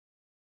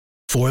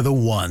For the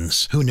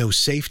ones who know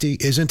safety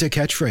isn't a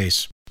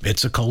catchphrase,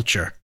 it's a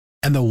culture.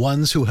 And the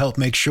ones who help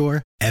make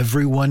sure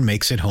everyone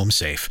makes it home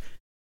safe.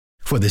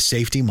 For the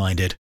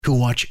safety-minded who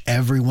watch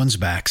everyone's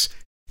backs,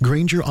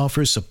 Grainger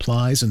offers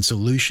supplies and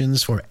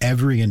solutions for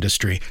every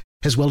industry,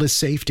 as well as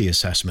safety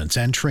assessments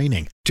and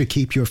training to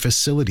keep your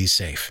facilities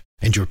safe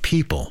and your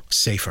people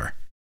safer.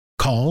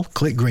 Call,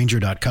 click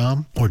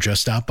Grainger.com, or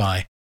just stop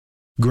by.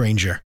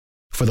 Grainger,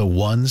 for the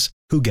ones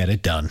who get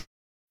it done.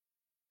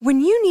 When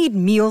you need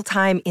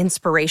mealtime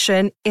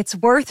inspiration, it's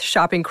worth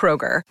shopping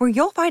Kroger, where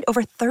you'll find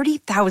over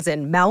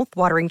 30,000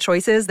 mouth-watering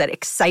choices that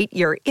excite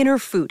your inner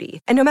foodie.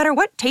 And no matter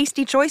what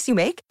tasty choice you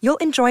make, you'll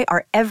enjoy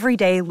our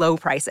everyday low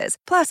prices,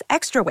 plus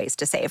extra ways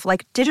to save,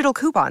 like digital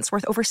coupons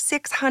worth over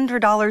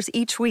 $600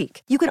 each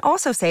week. You can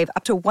also save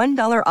up to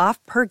 $1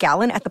 off per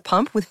gallon at the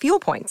pump with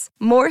fuel points.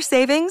 More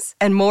savings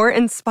and more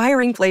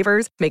inspiring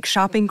flavors make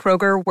shopping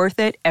Kroger worth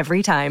it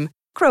every time.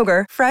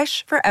 Kroger,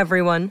 fresh for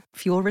everyone.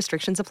 Fuel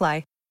restrictions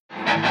apply.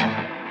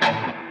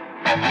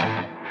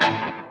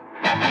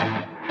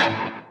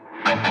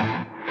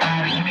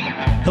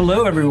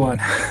 Hello,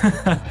 everyone.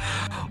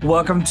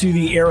 Welcome to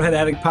the Arrowhead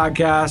Addict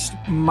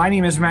Podcast. My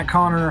name is Matt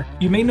Connor.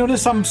 You may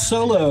notice I'm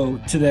solo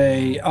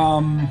today.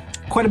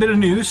 Quite a bit of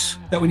news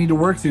that we need to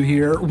work through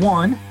here.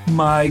 One,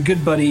 my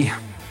good buddy,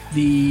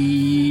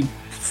 the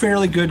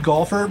fairly good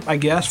golfer, I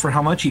guess, for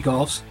how much he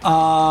golfs,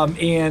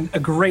 and a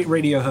great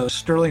radio host,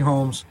 Sterling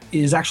Holmes,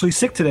 is actually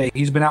sick today.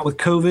 He's been out with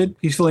COVID.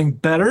 He's feeling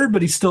better,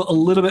 but he's still a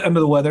little bit under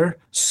the weather.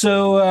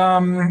 So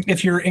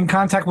if you're in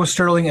contact with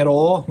Sterling at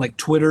all, like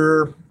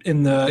Twitter,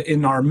 in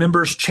our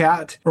members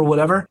chat or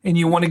whatever, and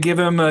you want to give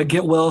him a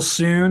get well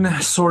soon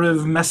sort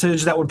of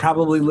message that would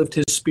probably lift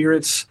his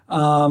spirits,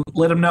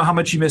 let him know how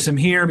much you miss him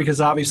here, because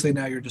obviously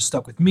now you're just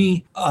stuck with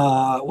me,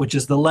 which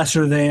is the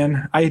lesser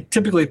than. I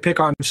typically pick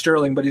on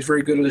Sterling, but he's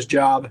very good at his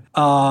job,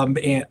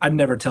 and I'd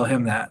never tell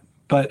him that.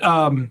 But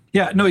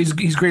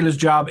he's great at his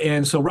job,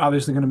 and so we're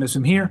obviously going to miss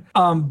him here.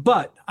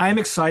 But I'm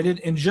excited.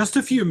 In just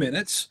a few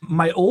minutes,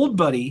 my old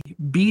buddy,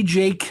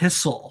 BJ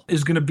Kissel,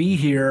 is going to be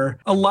here.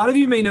 A lot of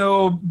you may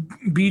know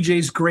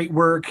BJ's great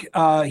work.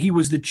 He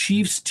was the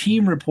Chiefs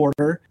team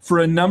reporter for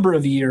a number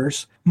of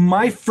years.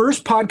 My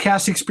first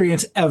podcast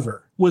experience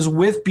ever was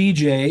with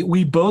BJ.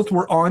 We both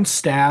were on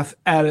staff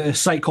at a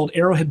site called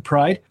Arrowhead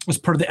Pride. It was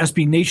part of the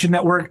SB Nation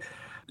network.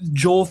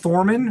 Joel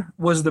Thorman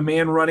was the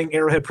man running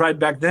Arrowhead Pride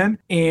back then.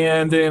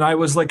 And then I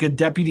was like a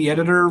deputy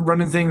editor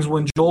running things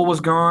when Joel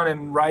was gone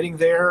and writing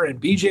there. And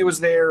BJ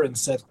was there, and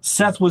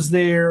Seth was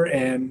there,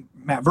 and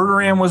Matt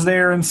Verderam was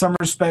there in some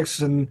respects.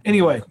 And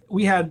anyway,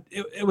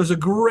 it was a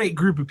great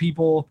group of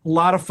people, a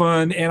lot of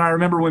fun. And I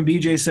remember when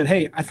BJ said,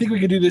 hey, I think we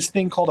could do this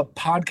thing called a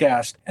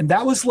podcast. And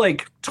that was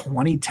like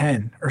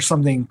 2010 or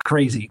something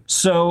crazy.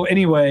 So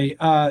anyway,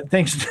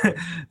 thanks.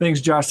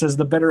 Thanks, Josh says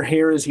the better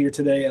hair is here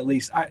today, at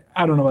least.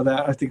 I don't know about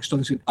that. I think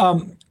Sterling's good.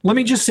 Let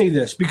me just say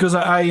this, because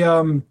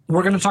we're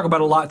going to talk about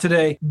a lot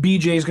today.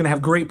 BJ is going to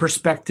have great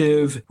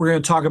perspective. We're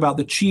going to talk about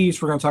the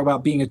Chiefs. We're going to talk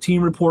about being a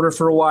team reporter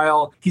for a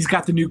while. He's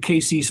got the new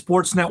KC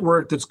Sports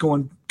Network that's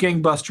going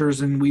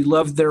gangbusters, and we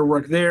love their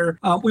work there.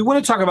 We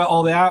want to talk about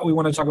all that. We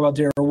want to talk about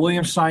Darrell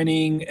Williams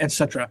signing,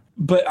 etc.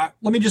 But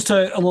let me just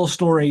tell you a little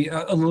story,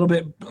 a little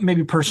bit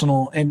maybe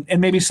personal, and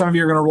maybe some of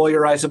you are going to roll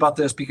your eyes about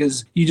this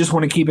because you just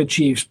want to keep it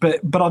Chiefs.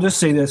 But I'll just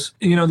say this.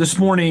 This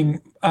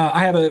morning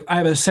I have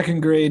a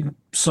second grade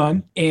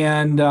son,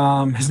 and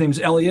his name's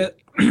Elliot.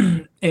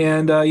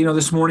 And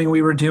this morning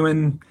we were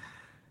doing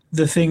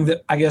the thing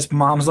that I guess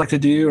moms like to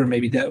do, or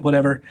maybe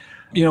whatever.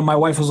 My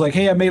wife was like,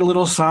 hey, I made a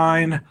little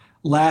sign.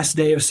 Last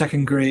day of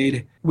second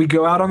grade, we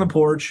go out on the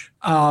porch.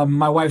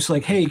 My wife's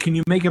like, hey, can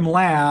you make him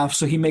laugh?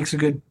 So he takes a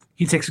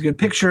good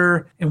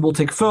picture, and we'll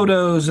take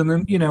photos. And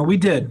then,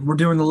 we're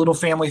doing the little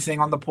family thing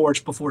on the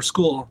porch before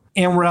school,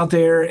 and we're out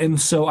there.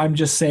 And so I'm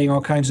just saying all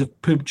kinds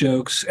of poop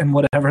jokes and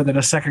whatever that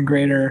a second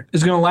grader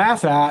is going to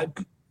laugh at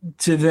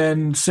to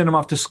then send him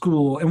off to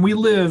school. And we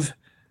live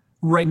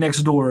right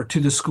next door to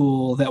the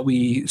school that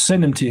we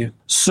send him to.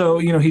 So,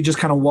 he just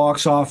kind of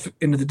walks off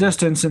into the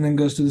distance and then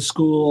goes to the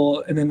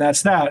school, and then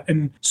that's that.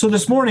 And so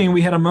this morning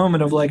we had a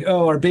moment of like,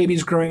 oh, our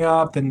baby's growing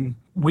up, and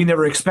we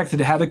never expected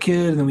to have a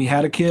kid, and then we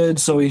had a kid.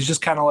 So he's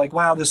just kind of like,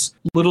 wow, this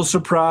little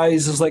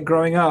surprise is like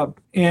growing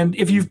up. And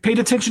if you've paid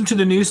attention to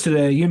the news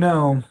today, you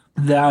know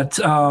that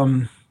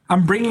I'm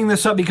bringing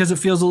this up because it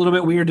feels a little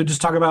bit weird to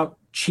just talk about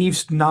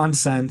Chiefs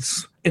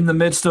nonsense in the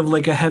midst of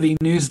like a heavy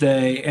news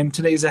day. And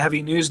today's a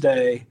heavy news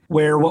day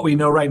where what we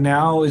know right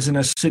now is in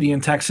a city in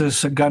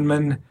Texas, an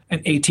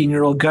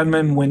 18-year-old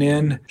gunman went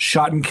in,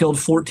 shot and killed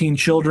 14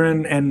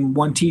 children and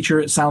one teacher,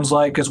 it sounds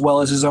like, as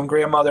well as his own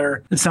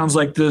grandmother. It sounds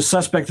like the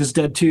suspect is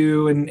dead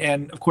too.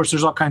 And of course,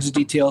 there's all kinds of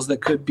details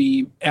that could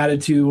be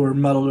added to or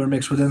muddled or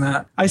mixed within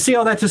that. I say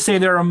all that to say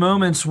there are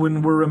moments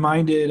when we're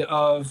reminded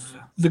of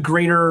the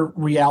greater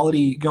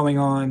reality going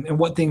on and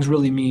what things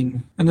really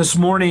mean. And this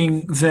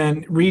morning,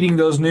 then reading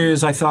those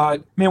news, I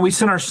thought, man, we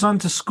sent our son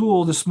to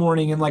school this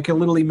morning in like a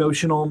little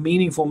emotional,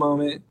 meaningful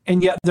moment.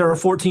 And yet there are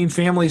 14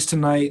 families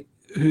tonight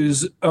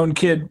whose own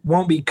kid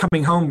won't be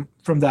coming home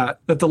from that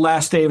the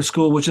last day of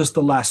school was just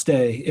the last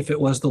day, if it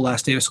was the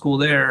last day of school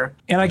there.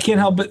 And I can't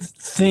help but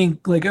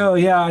think like, oh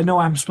yeah, I know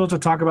I'm supposed to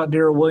talk about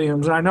Darrell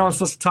Williams, and I know I'm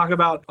supposed to talk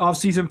about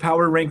off-season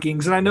power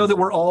rankings, and I know that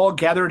we're all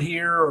gathered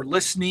here or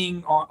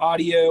listening on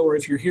audio, or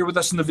if you're here with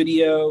us in the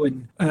video,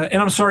 and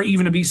I'm sorry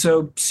even to be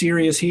so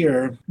serious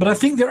here, but I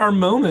think there are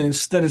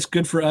moments that it's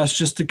good for us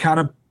just to kind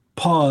of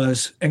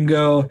pause and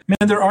go,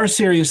 man, there are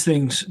serious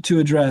things to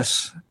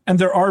address, and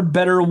there are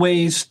better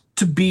ways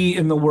to be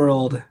in the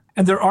world.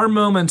 And there are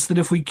moments that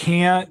if we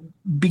can't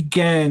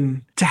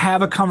begin to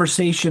have a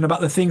conversation about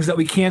the things that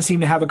we can't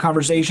seem to have a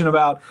conversation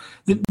about,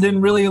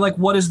 then really, like,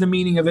 what is the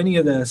meaning of any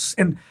of this?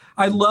 And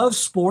I love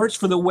sports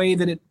for the way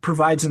that it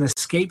provides an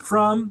escape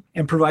from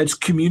and provides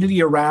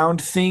community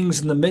around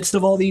things in the midst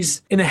of all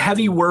these. In a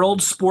heavy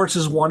world, sports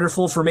is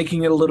wonderful for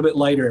making it a little bit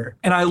lighter.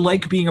 And I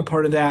like being a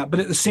part of that. But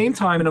at the same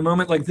time, in a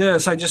moment like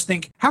this, I just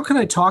think, how can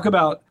I talk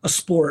about a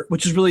sport,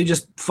 which is really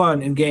just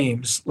fun and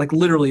games, like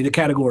literally the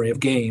category of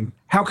game?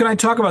 How can I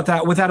talk about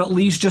that without at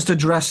least just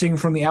addressing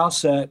from the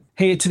outset,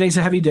 hey, today's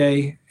a heavy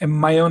day and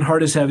my own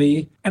heart is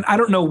heavy and I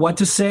don't know what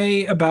to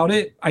say about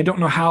it. I don't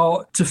know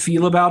how to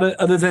feel about it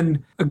other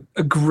than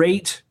a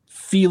great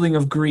feeling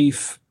of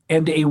grief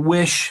and a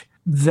wish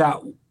that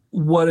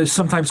what is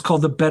sometimes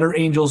called the better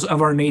angels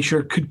of our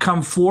nature could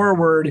come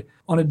forward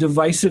on a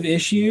divisive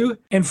issue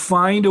and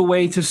find a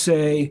way to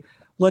say,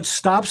 let's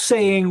stop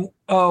saying,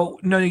 oh,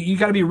 no, you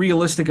got to be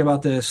realistic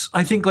about this.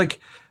 I think like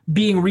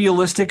being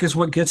realistic is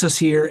what gets us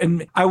here.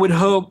 And I would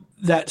hope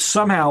that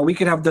somehow we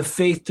could have the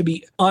faith to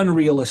be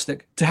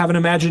unrealistic, to have an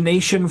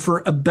imagination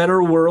for a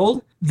better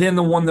world than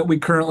the one that we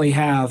currently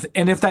have.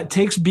 And if that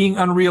takes being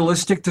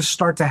unrealistic to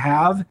start to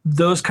have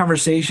those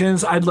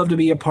conversations, I'd love to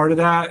be a part of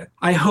that.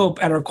 I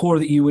hope at our core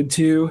that you would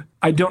too.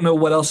 I don't know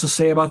what else to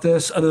say about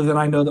this other than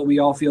I know that we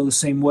all feel the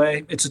same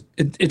way. It's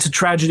a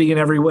tragedy in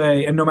every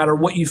way. And no matter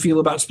what you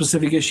feel about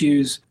specific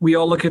issues, we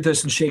all look at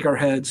this and shake our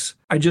heads.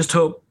 I just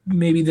hope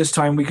maybe this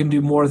time we can do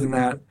more than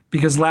that.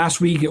 Because last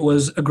week it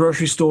was a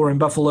grocery store in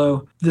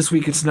Buffalo. This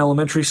week it's an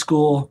elementary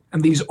school.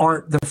 And these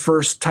aren't the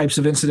first types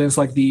of incidents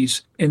like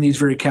these in these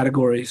very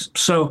categories.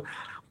 So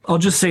I'll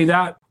just say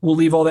that. We'll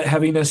leave all that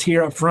heaviness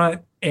here up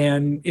front.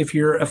 And if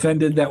you're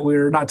offended that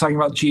we're not talking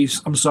about the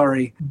Chiefs, I'm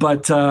sorry.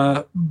 But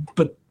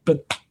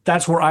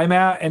that's where I'm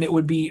at. And it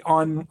would be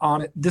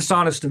on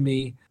dishonest of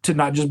me to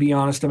not just be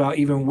honest about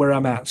even where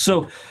I'm at.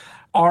 So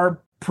our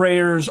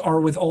prayers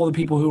are with all the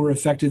people who were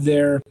affected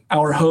there.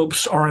 Our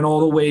hopes are in all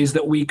the ways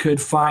that we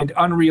could find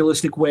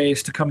unrealistic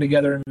ways to come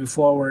together and move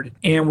forward.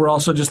 And we're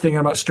also just thinking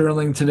about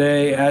Sterling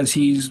today as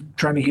he's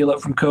trying to heal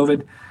up from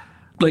COVID.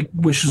 Like,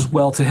 wishes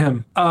well to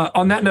him.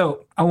 On that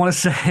note, I want to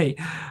say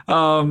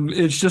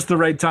it's just the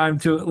right time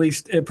to, at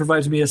least it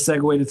provides me a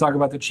segue to talk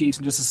about the Chiefs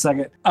in just a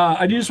second.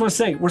 I do just want to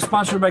say we're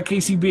sponsored by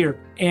KC Beer.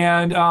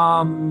 And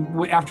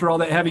after all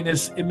that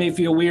heaviness, it may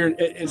feel weird.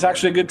 It's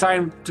actually a good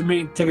time to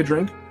me to take a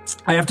drink.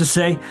 I have to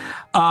say,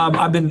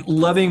 I've been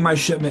loving my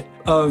shipment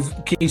of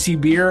KC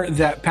Beer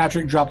that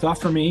Patrick dropped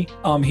off for me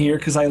here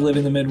because I live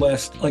in the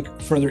Midwest,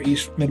 like further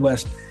east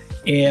Midwest.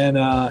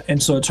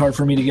 And so it's hard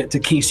for me to get to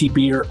KC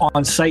Beer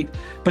on site.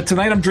 But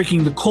tonight I'm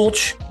drinking the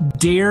Kolsch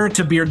Dare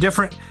to Beer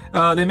Different.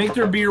 They make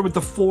their beer with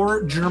the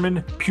 4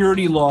 German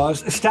purity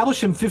laws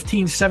established in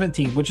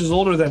 1517, which is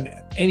older than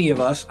any of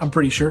us, I'm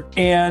pretty sure.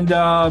 And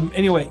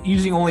anyway,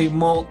 using only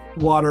malt,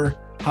 water,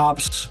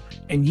 hops,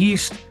 and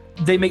yeast.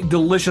 They make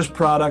delicious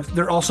products.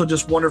 They're also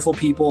just wonderful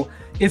people.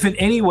 If in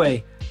any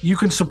way you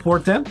can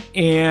support them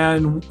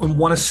and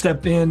want to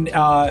step in,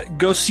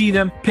 go see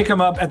them, pick them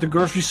up at the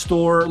grocery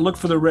store, look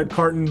for the red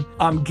carton,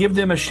 give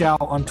them a shout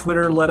on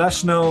Twitter. Let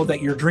us know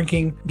that you're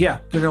drinking.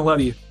 Yeah, they're going to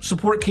love you.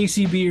 Support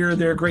KC Beer.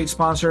 They're a great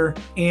sponsor.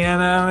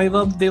 And they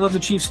love the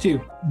Chiefs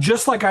too.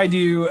 Just like I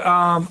do.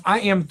 I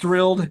am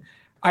thrilled.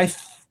 I'm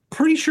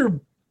pretty sure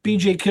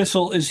BJ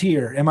Kissel is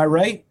here. Am I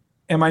right?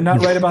 Am I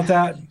not right about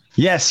that?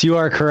 Yes, you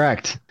are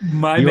correct.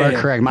 You are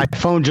correct. My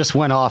phone just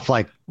went off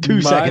like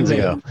 2 seconds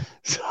ago.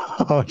 So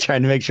I'm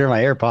trying to make sure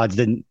my AirPods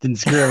didn't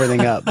screw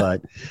everything up.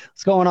 But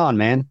what's going on,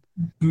 man?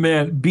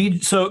 Man,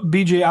 so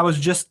BJ, I was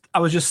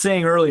just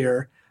saying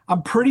earlier,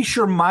 I'm pretty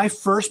sure my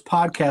first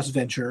podcast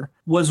venture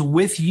was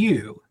with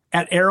you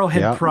at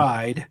Arrowhead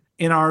Pride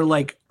in our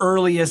like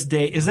earliest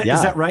day. Is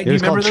that right? Do you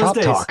remember those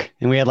days? Talk.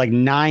 And we had like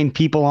 9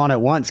 people on at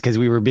once because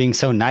we were being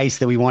so nice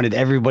that we wanted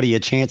everybody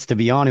a chance to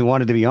be on who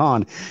wanted to be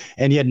on.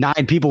 And you had 9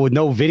 people with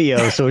no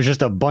video. So it was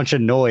just a bunch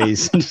of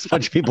noise and just a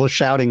bunch of people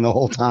shouting the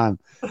whole time.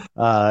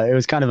 It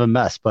was kind of a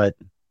mess, but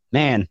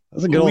man, it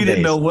was a good old days. We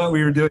didn't know what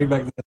we were doing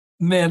back then.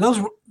 Man, those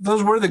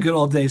were the good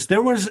old days.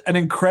 There was an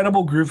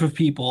incredible group of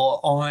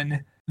people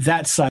on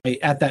that site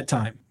at that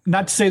time.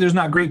 Not to say there's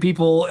not great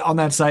people on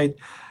that site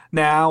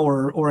now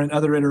or in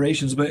other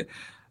iterations, but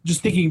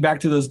just thinking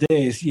back to those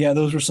days, yeah,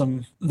 those are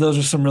some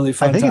really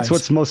fun times. It's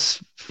what's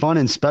most fun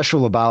and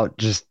special about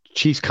just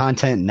Chiefs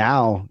content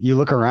now. You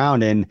look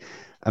around and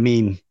I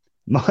mean,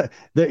 Granted,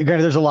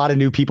 there's a lot of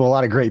new people, a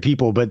lot of great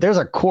people, but there's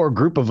a core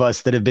group of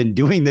us that have been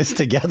doing this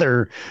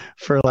together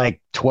for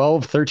like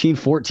 12, 13,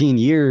 14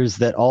 years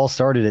that all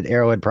started at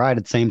Arrowhead Pride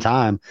at the same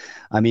time.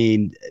 I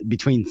mean,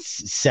 between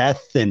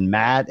Seth and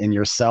Matt and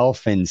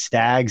yourself and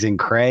Stags and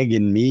Craig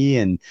and me,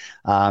 and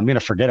I'm going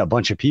to forget a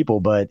bunch of people,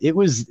 but it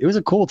was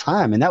a cool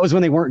time. And that was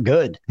when they weren't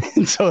good.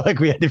 And so like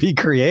we had to be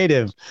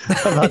creative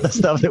about the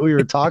stuff that we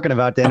were talking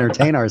about to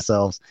entertain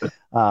ourselves.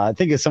 I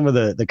think of some of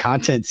the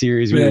content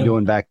series we were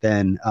doing back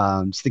then,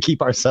 just to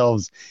keep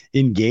ourselves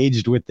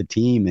engaged with the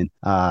team. And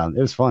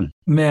it was fun.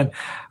 Man,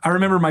 I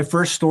remember my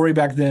first story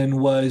back then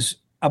was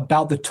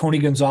about the Tony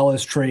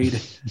Gonzalez trade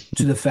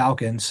to the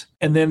Falcons.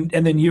 And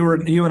then you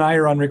and I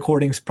are on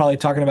recordings probably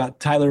talking about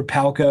Tyler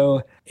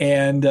Palco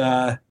and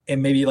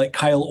maybe like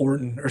Kyle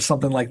Orton or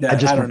something like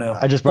that. I don't know.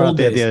 I just brought up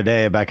the other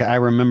day about, I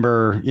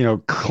remember,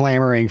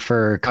 clamoring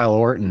for Kyle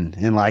Orton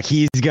and like,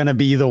 he's going to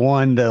be the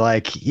one to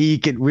like,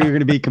 we're going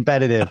to be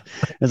competitive.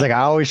 It's like,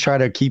 I always try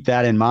to keep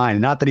that in mind.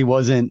 Not that he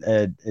wasn't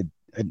a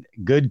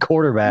good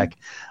quarterback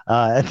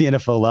at the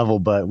NFL level,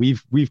 but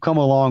we've come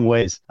a long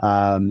ways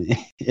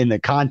in the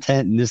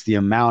content and just the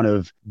amount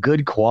of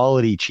good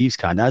quality Chiefs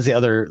content. That's the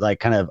other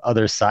kind of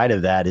other side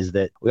of that, is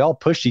that we all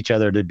pushed each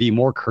other to be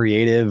more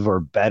creative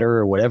or better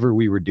or whatever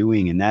we were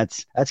doing, and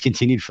that's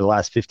continued for the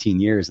last 15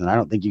 years. And I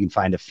don't think you can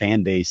find a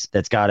fan base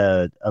that's got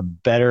a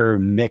better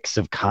mix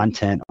of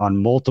content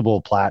on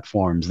multiple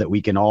platforms that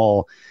we can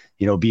all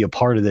be a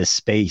part of this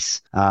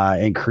space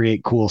and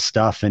create cool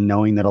stuff. And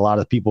knowing that a lot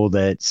of people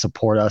that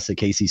support us at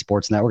KC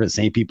Sports Network are the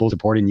same people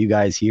supporting you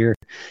guys here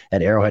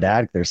at Arrowhead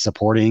Addict. They're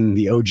supporting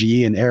the OG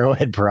and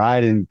Arrowhead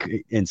Pride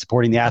and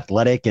supporting the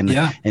Athletic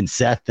and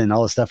Seth and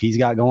all the stuff he's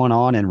got going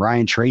on, and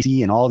Ryan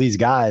Tracy and all these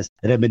guys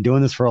that have been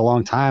doing this for a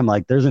long time.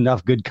 Like, there's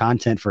enough good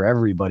content for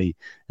everybody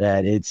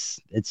that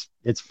it's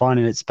fun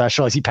and it's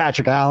special. I see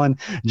Patrick Allen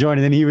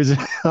joining, and he was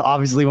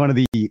obviously one of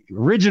the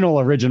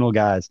original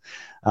guys.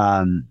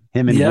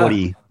 Him and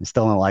Woody. I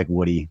still don't like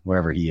Woody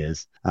wherever he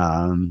is.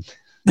 The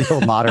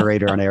old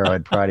moderator on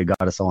Arrowhead Pride who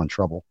got us all in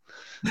trouble.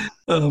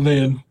 Oh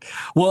man.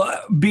 Well,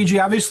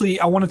 BJ, obviously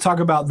I want to talk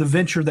about the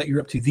venture that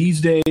you're up to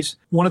these days.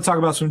 Want to talk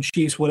about some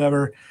Chiefs,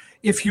 whatever.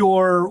 If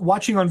you're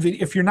watching on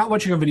video, if you're not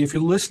watching on video, if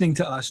you're listening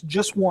to us,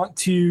 just want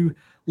to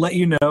let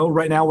you know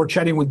right now we're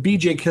chatting with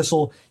BJ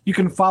Kissel. You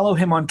can follow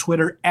him on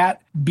Twitter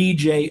at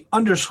BJ_KCSN.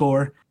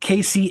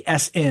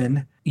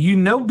 You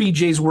know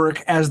BJ's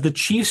work as the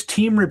Chiefs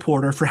team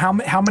reporter for how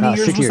many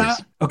years was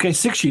that? Okay,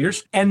 6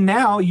 years. And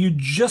now you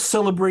just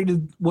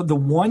celebrated the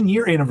 1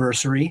 year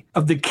anniversary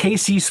of the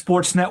KC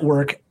Sports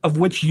Network, of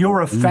which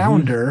you're a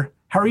founder.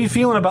 How are you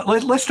feeling about,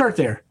 let's start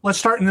there. Let's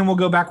start and then we'll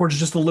go backwards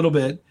just a little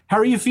bit. How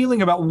are you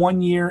feeling about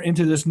 1 year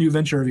into this new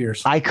venture of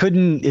yours? I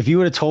couldn't, if you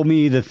would have told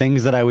me the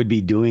things that I would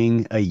be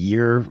doing a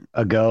year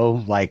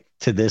ago, like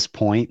to this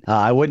point,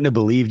 I wouldn't have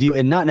believed you.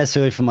 And not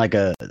necessarily from like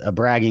a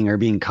bragging or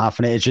being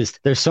confident. It's just,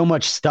 there's so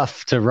much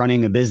stuff to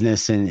running a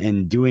business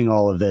and doing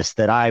all of this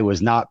that I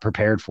was not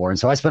prepared for. And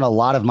so I spent a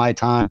lot of my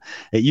time,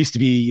 it used to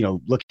be,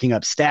 looking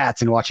up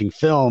stats and watching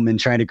film and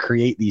trying to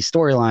create these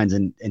storylines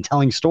and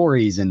telling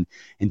stories and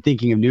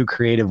thinking of new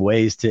creative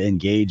ways to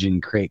engage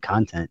and create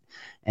content.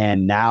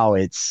 And now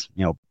it's,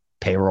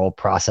 payroll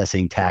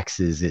processing,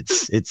 taxes,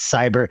 it's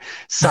cyber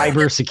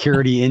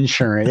security,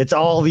 insurance. It's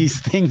all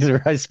these things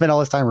where I spent all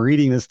this time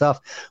reading this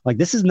stuff. Like,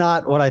 this is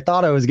not what I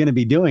thought I was going to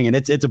be doing. And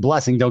it's a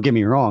blessing. Don't get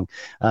me wrong.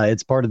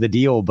 It's part of the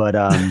deal, but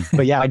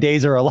yeah, my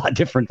days are a lot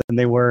different than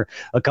they were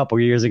a couple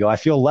of years ago. I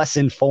feel less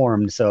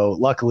informed. So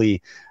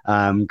luckily,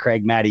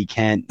 Craig, Maddie,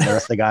 Kent, the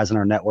rest of the guys on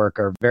our network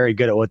are very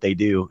good at what they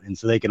do. And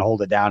so they can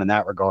hold it down in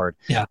that regard,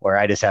 where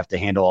I just have to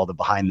handle all the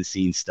behind the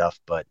scenes stuff.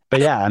 But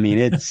yeah, I mean,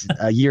 it's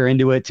a year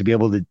into it to be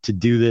able to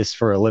do this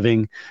for a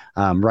living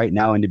right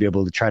now, and to be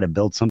able to try to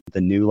build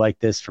something new like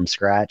this from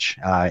scratch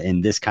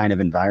in this kind of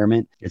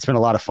environment. It's been a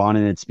lot of fun,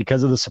 and it's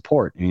because of the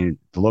support. I mean,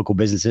 the local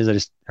businesses, I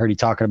just heard you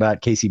talking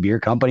about KC Beer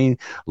Company.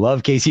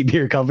 Love KC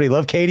Beer Company.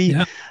 Love Katie.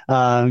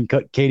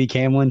 Katie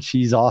Camlin.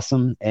 She's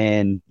awesome.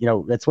 And,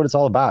 that's what it's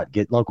all about.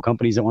 Get local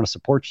companies that want to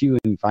support you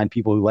and find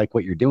people who like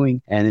what you're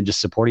doing, and then just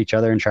support each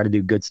other and try to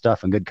do good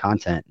stuff and good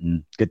content,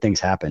 and good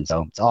things happen.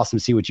 So it's awesome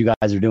to see what you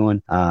guys are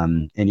doing.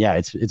 And yeah,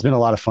 it's been a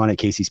lot of fun at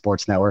KC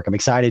Sports Network. I'm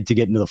excited to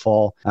get into the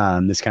fall.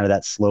 This kind of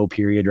that slow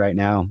period right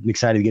now. I'm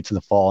excited to get to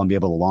the fall and be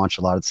able to launch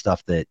a lot of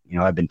stuff that,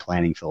 I've been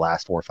planning for the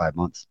last 4 or 5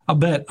 months. I'll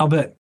bet.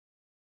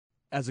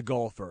 As a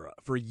golfer,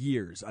 for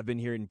years, I've been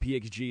hearing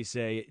PXG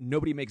say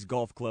nobody makes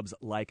golf clubs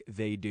like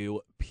they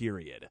do,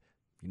 period.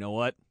 You know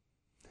what?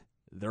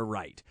 They're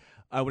right.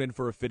 I went in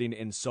for a fitting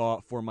and saw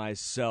for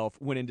myself,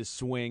 went in to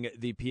swing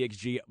the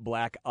PXG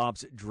Black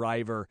Ops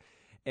driver,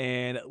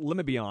 and let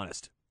me be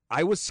honest,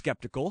 I was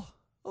skeptical.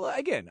 Well,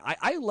 again,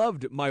 I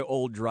loved my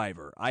old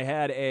driver. I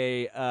had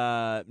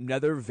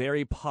another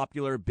very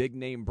popular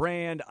big-name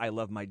brand. I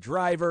love my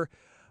driver,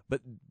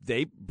 but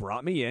they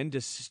brought me in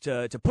just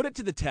to put it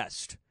to the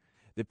test.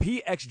 The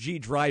PXG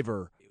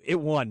driver,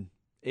 it won.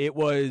 It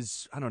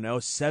was,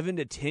 7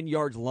 to 10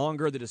 yards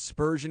longer. The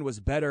dispersion was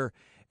better.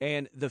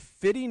 and the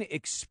fitting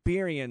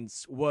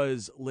experience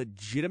was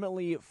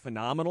legitimately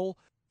phenomenal.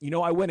 You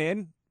know, I went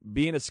in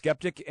being a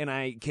skeptic, and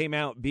I came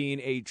out being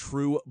a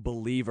true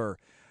believer.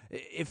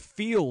 It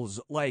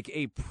feels like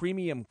a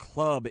premium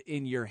club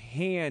in your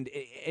hand,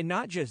 and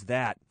not just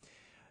that.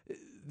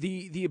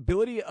 The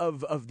ability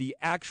of the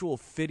actual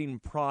fitting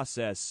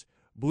process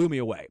blew me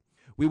away.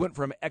 We went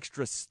from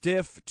extra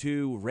stiff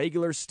to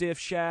regular stiff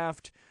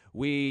shaft.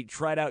 We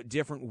tried out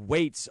different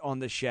weights on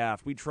the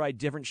shaft. We tried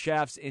different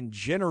shafts in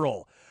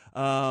general.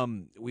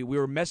 We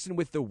were messing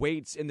with the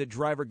weights in the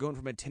driver, going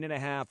from a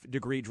 10.5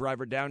 degree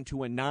driver down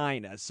to a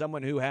 9. As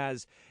someone who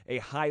has a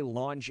high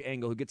launch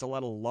angle, who gets a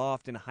lot of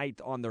loft and height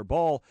on their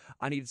ball,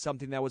 I needed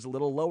something that was a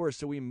little lower,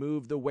 so we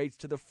moved the weights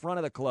to the front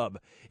of the club.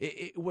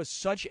 It was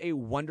such a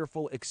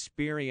wonderful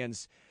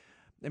experience.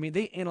 I mean,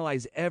 they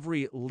analyze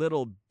every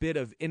little bit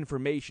of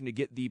information to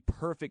get the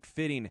perfect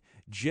fitting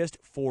just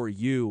for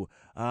you.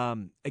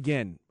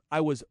 Again,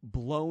 I was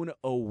blown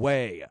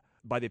away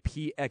by the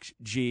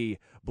PXG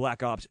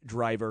Black Ops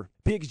driver.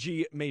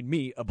 PXG made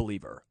me a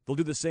believer. They'll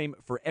do the same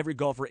for every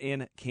golfer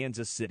in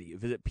Kansas City.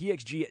 Visit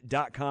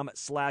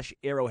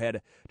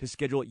pxg.com/arrowhead to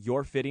schedule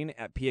your fitting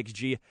at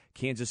PXG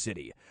Kansas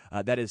City.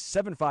 That is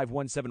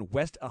 7517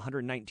 West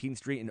 119th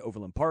Street in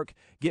Overland Park.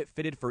 Get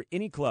fitted for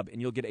any club,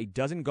 and you'll get a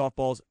dozen golf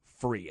balls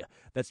free.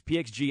 That's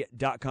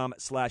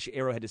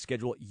pxg.com/arrowhead to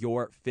schedule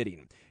your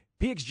fitting.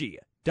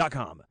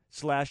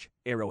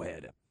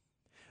 pxg.com/arrowhead.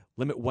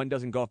 Limit 1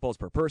 dozen golf balls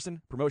per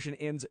person. Promotion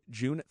ends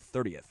June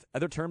 30th.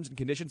 Other terms and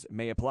conditions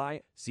may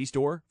apply. See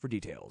store for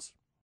details.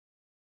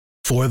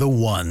 For the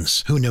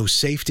ones who know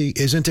safety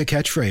isn't a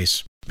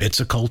catchphrase,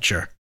 it's a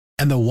culture.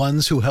 And the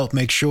ones who help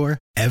make sure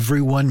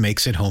everyone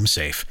makes it home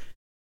safe.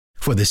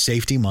 For the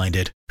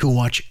safety-minded who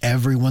watch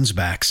everyone's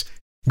backs,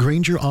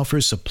 Grainger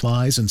offers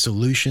supplies and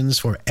solutions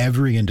for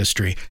every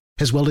industry,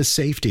 as well as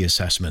safety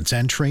assessments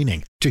and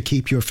training to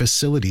keep your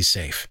facilities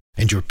safe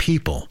and your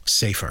people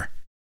safer.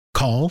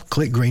 Call,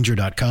 click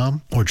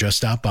Grainger.com, or just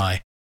stop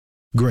by.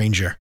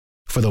 Grainger,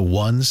 for the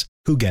ones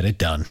who get it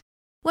done.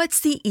 What's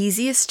the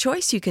easiest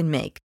choice you can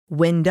make?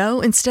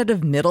 Window instead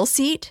of middle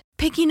seat?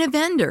 Picking a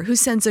vendor who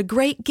sends a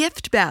great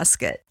gift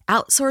basket?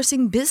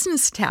 Outsourcing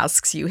business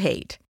tasks you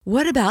hate?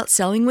 What about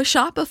selling with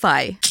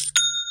Shopify?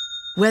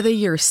 Whether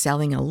you're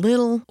selling a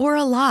little or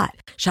a lot,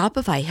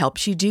 Shopify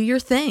helps you do your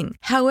thing,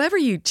 however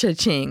you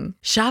cha-ching.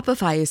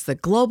 Shopify is the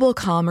global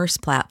commerce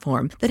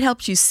platform that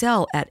helps you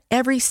sell at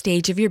every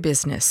stage of your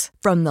business.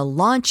 From the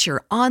launch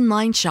your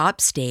online shop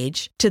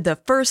stage to the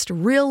first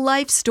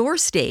real-life store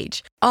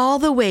stage, all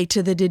the way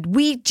to the did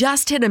we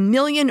just hit 1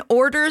 million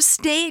orders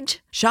stage.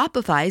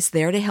 Shopify's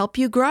there to help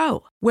you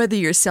grow. Whether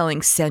you're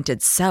selling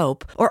scented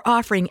soap or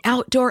offering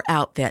outdoor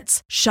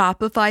outfits,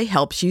 Shopify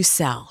helps you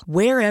sell.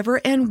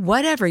 Wherever and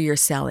whatever you're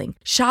selling,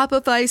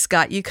 Shopify's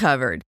got you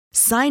covered.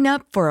 Sign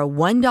up for a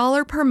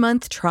 $1 per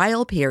month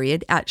trial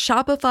period at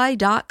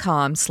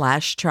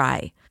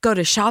shopify.com/try. Go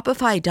to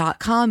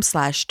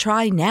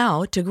shopify.com/try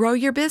now to grow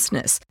your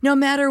business, no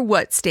matter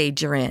what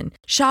stage you're in.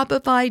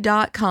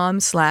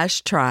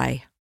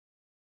 Shopify.com/try.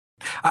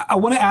 I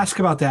want to ask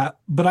about that,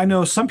 but I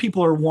know some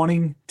people are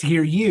wanting to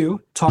hear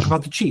you talk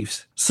about the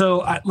Chiefs.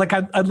 So, I'd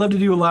love to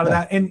do a lot of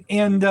that. And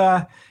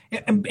by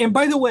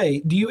the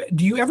way, do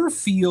you ever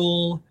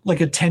feel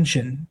like a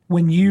tension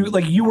when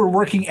you were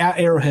working at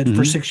Arrowhead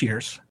for 6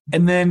 years,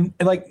 and then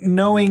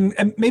knowing,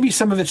 and maybe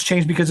some of it's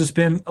changed because it's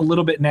been a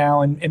little bit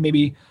now, and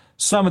maybe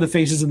some of the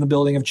faces in the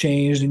building have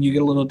changed, and you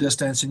get a little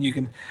distance, and you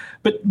can.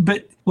 But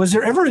was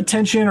there ever a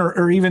tension,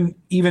 or even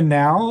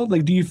now?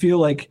 Do you feel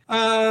like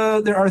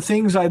there are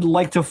things I'd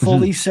like to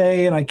fully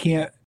say and I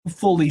can't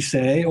fully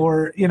say,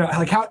 or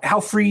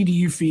how free do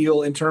you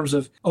feel in terms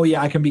of, oh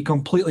yeah, I can be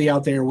completely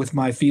out there with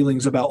my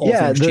feelings about all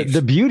things Chiefs?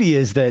 The beauty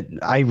is that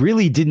I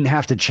really didn't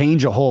have to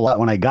change a whole lot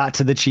when I got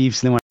to the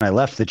Chiefs and then when I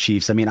left the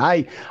Chiefs. I mean,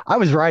 I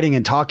was writing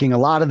and talking a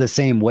lot of the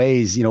same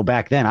ways,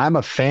 back then. I'm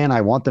a fan.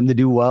 I want them to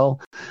do well.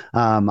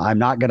 I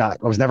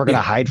was never gonna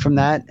hide from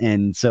that.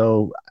 And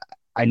so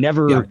I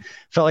never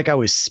felt like I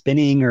was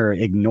spinning or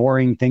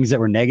ignoring things that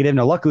were negative.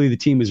 Now, luckily the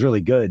team was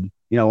really good.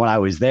 When I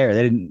was there,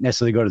 they didn't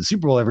necessarily go to the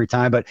Super Bowl every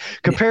time, but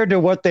compared to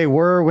what they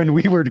were when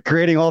we were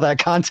creating all that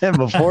content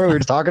before we were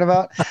talking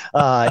about,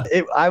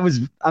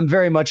 I'm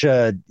very much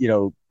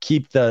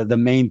keep the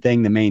main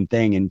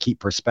thing and keep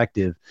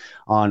perspective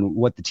on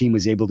what the team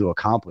was able to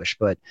accomplish.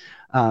 But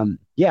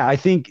I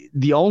think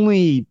the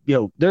only,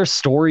 there's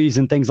stories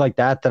and things like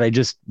that I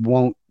just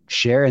won't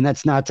share. And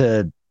that's not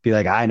to be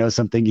like, I know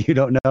something you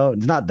don't know.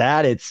 It's not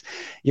that. It's,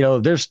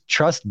 there's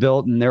trust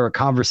built, and there were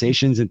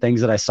conversations and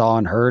things that I saw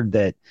and heard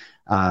that,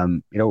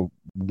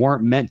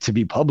 weren't meant to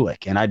be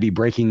public, and I'd be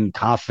breaking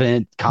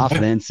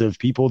confidence of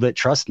people that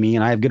trust me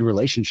and I have good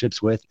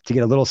relationships with to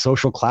get a little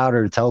social clout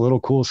or to tell a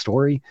little cool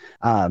story.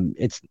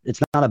 It's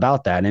not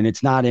about that, and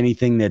it's not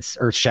anything that's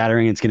earth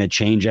shattering. It's going to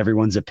change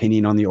everyone's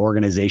opinion on the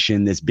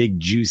organization, this big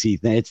juicy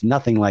thing. It's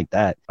nothing like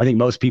that. I think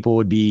most people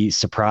would be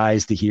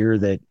surprised to hear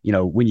that,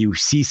 when you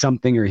see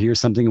something or hear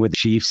something with the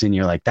Chiefs and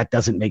you're like, that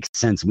doesn't make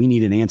sense, we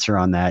need an answer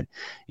on that.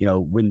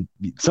 When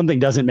something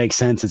doesn't make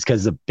sense, it's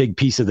because a big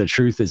piece of the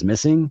truth is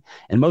missing.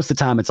 And most of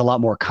the time it's a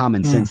lot more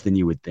common sense than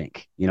you would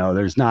think. You know,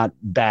 there's not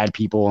bad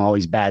people and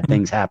always bad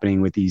things happening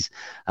with these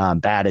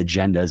bad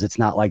agendas. It's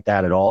not like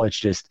that at all. It's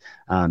just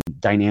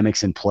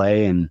dynamics in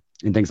play and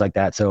things like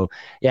that. So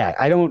yeah,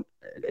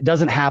 it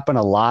doesn't happen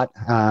a lot.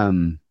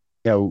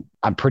 You know,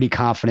 I'm pretty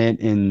confident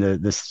in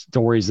the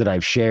stories that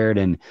I've shared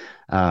and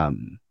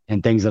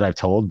things that I've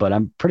told, but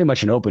I'm pretty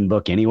much an open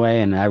book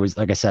anyway. And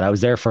like I said, I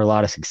was there for a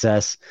lot of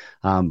success,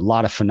 a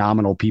lot of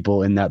phenomenal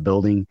people in that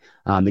building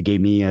that gave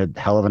me a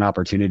hell of an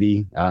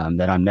opportunity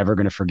that I'm never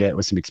going to forget,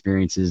 with some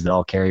experiences that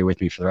I'll carry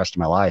with me for the rest of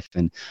my life.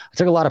 And I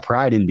took a lot of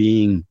pride in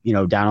being, you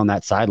know, down on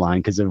that sideline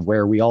because of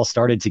where we all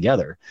started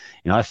together.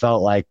 You know, I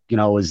felt like, you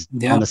know, I was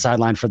on the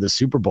sideline for the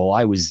Super Bowl.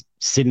 I was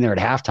sitting there at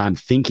halftime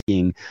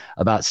thinking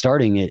about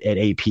starting at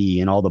AP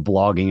and all the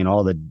blogging and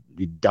all the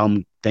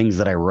dumb things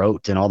that I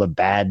wrote and all the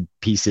bad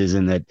pieces.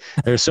 And that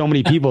there's so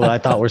many people that I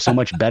thought were so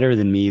much better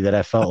than me that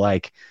I felt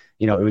like,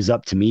 you know, it was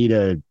up to me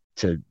to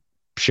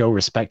show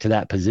respect to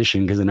that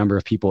position, because the number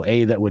of people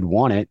that would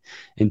want it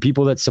and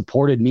people that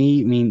supported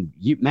me. I mean,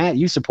 Matt,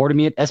 you supported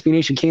me at SB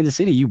Nation Kansas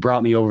City. You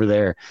brought me over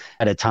there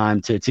at a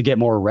time to get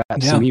more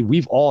reps. I mean,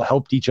 we've all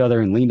helped each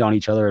other and leaned on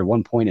each other at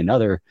one point or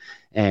another,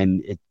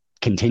 and it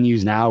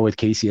continues now with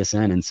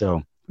KCSN. And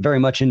so very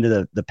much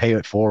into the pay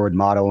it forward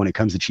motto when it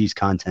comes to Chiefs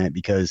content,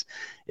 because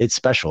it's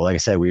special. Like I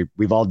said,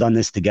 we've all done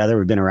this together.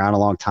 We've been around a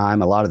long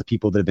time. A lot of the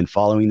people that have been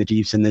following the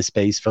Chiefs in this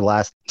space for the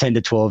last 10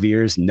 to 12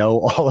 years know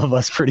all of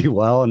us pretty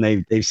well. And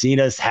they've seen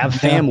us have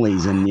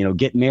families and, you know,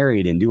 get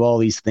married and do all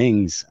these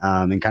things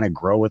and kind of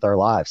grow with our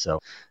lives. So,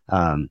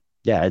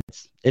 yeah,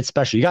 it's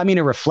special. You got me in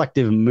a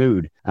reflective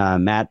mood,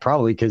 Matt,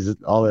 probably because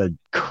all the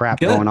crap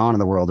going on in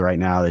the world right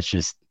now that's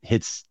just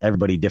hits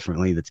everybody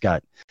differently that's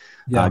got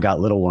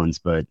little ones.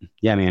 But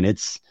yeah, man,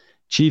 it's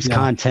Chiefs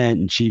content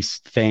and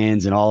Chiefs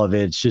fans and all of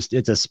it.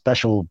 It's a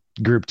special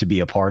group to be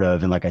a part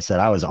of. And like I said,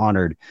 I was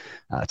honored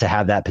to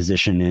have that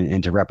position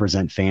and to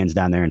represent fans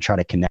down there and try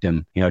to connect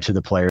them, you know, to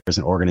the players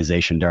and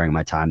organization during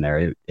my time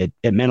there.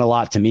 It meant a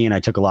lot to me, and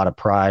I took a lot of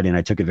pride, and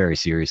I took it very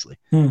seriously.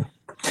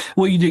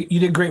 Well, you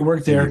did great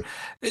work there.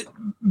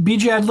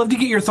 BJ, I'd love to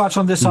get your thoughts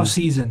on this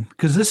offseason,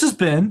 because this has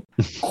been,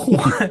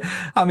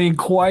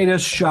 quite a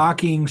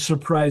shocking,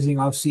 surprising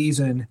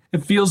offseason.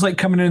 It feels like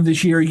coming into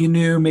this year, you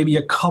knew maybe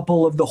a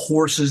couple of the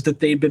horses that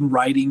they'd been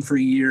riding for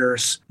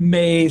years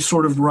may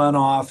sort of run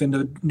off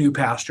into new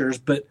pastures,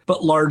 but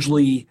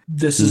largely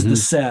this is the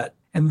set.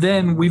 And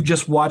then we've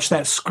just watched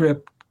that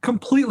script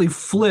completely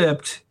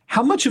flipped.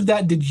 How much of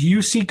that did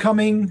you see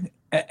coming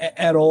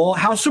at all?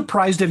 How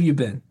surprised have you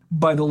been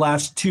by the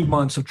last 2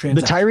 months of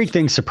transaction? The Tyreek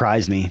thing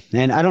surprised me.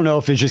 And I don't know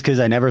if it's just because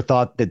I never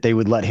thought that they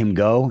would let him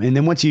go. And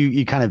then once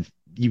you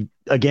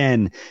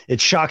again, it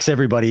shocks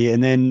everybody.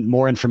 And then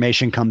more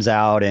information comes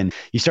out and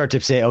you start to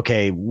say,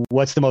 okay,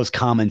 what's the most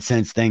common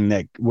sense thing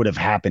that would have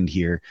happened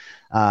here?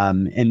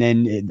 And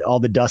then all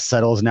the dust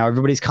settles. And now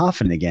everybody's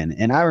confident again.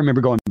 And I remember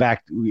going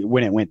back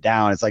when it went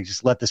down, it's like,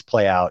 just let this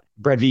play out.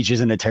 Brett Veach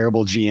isn't a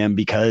terrible GM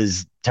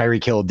because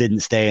Tyreek Hill didn't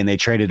stay and they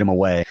traded him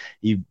away.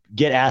 You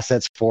get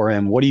assets for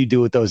him. What do you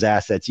do with those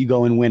assets? You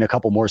go and win a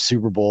couple more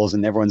Super Bowls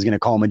and everyone's going to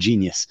call him a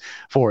genius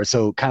for it.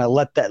 So kind of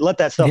let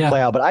that stuff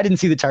play out. But I didn't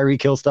see the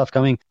Tyreek Hill stuff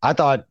coming. I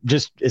thought,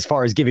 just as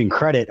far as giving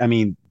credit, I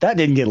mean, that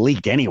didn't get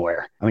leaked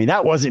anywhere. I mean,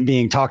 that wasn't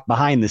being talked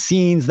behind the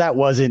scenes. That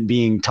wasn't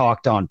being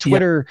talked on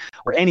Twitter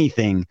or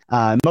anything.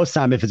 Most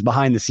time, if it's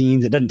behind the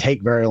scenes, it doesn't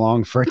take very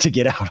long for it to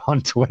get out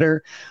on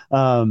Twitter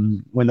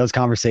when those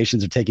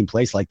conversations are taking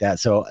place like that.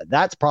 So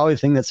that's probably the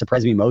thing that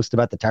surprised me most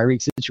about the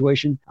Tyreek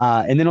situation.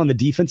 And then on the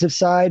defensive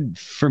side,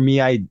 for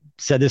me, I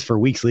said this for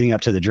weeks leading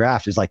up to the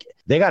draft, is like,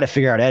 they got to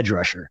figure out edge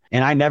rusher.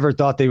 And I never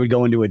thought they would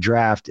go into a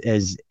draft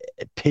as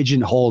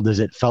pigeonholed as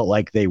it felt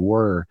like they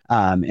were.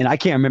 And I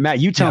can't remember, Matt,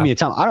 you tell me a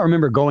time. I don't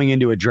remember going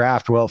into a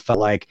draft where it felt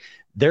like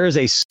there is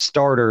a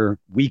starter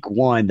week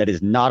one that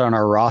is not on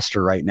our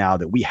roster right now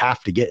that we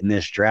have to get in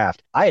this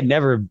draft. I had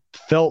never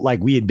felt like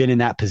we had been in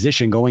that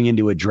position going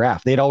into a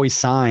draft. They'd always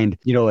signed,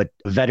 you know, a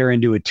veteran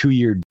to a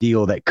 2-year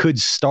deal that could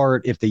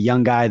start if the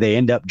young guy they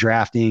end up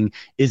drafting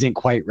isn't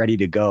quite ready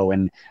to go.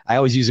 And I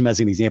always use him as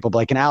an example,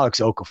 like an Alex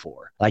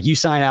Okafor. Like, you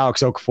sign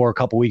Alex Okafor a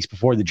couple weeks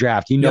before the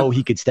draft, you know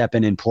he could step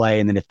in and play.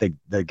 And then if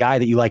the guy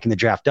that you like in the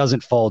draft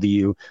doesn't fall to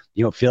you,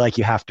 you don't feel like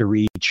you have to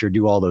reach or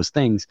do all those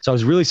things. So I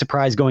was really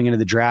surprised going into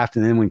the draft.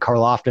 And then when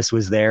Karlaftis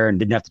was there and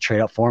didn't have to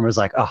trade up for him, it was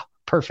like, oh,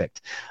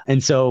 perfect.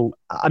 And so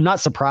I'm not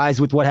surprised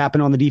with what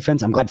happened on the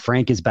defense. I'm glad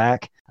Frank is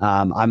back.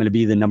 I'm going to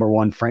be the number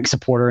one Frank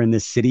supporter in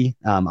this city.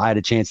 I had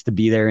a chance to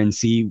be there and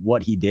see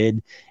what he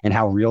did and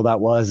how real that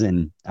was.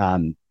 And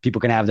people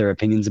can have their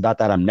opinions about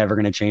that. I'm never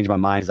going to change my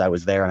mind, as I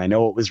was there and I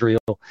know it was real.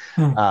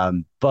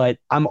 But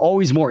I'm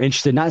always more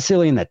interested, not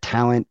necessarily in the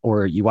talent,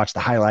 or you watch the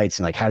highlights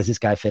and like, how does this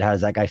guy fit? How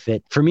does that guy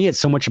fit? For me, it's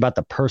so much about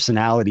the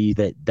personality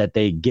that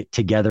they get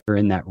together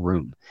in that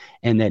room,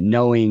 and that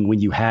knowing when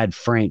you had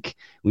Frank,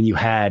 when you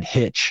had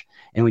Hitch,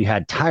 and when you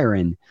had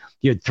Tyron,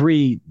 you had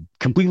three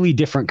completely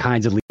different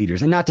kinds of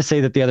leaders. And not to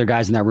say that the other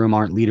guys in that room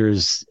aren't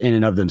leaders in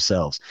and of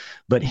themselves,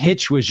 but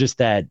Hitch was just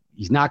that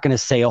he's not going to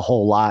say a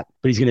whole lot,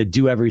 but he's going to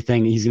do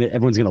everything.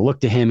 Everyone's going to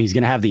look to him. He's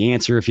going to have the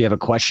answer if you have a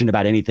question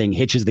about anything.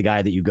 Hitch is the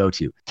guy that you go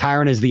to.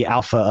 Tyron is the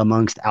alpha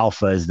amongst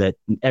alphas that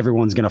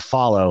everyone's going to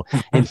follow.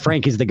 And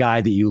Frank is the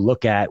guy that you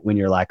look at when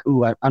you're like,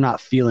 ooh, I'm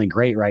not feeling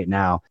great right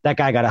now. That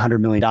guy got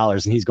 $100 million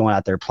and he's going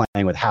out there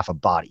playing with half a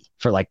body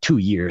for like 2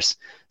 years.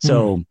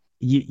 So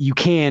you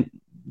can't,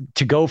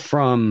 to go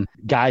from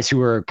guys who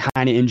were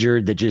kind of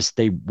injured that just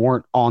they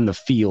weren't on the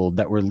field,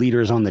 that were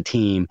leaders on the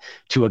team,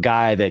 to a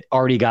guy that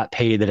already got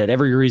paid, that had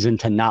every reason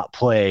to not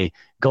play,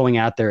 going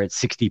out there at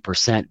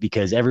 60%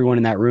 because everyone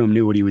in that room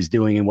knew what he was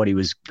doing and what he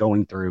was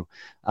going through.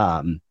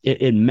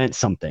 It meant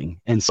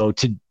something. And so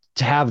to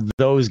have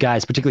those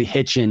guys, particularly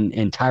Hitch and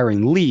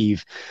Tyron,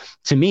 leave,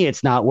 to me,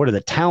 it's not what are the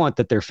talent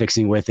that they're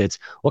fixing with, it's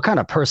what kind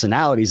of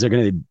personalities they're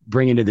going to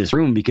bring into this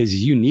room,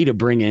 because you need to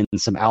bring in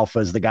some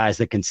alphas, the guys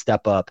that can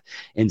step up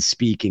and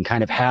speak and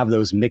kind of have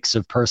those mix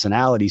of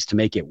personalities to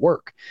make it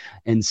work.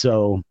 And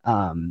so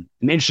I'm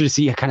interested to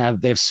see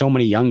they have so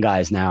many young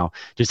guys now,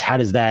 just how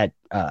does that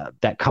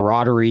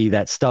camaraderie,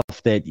 that stuff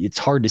that it's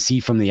hard to see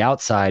from the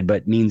outside,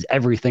 but means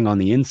everything on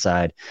the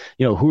inside.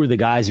 Who are the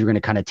guys who are going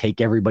to kind of take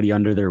everybody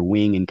under their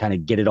wing and kind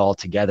of get it all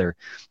together?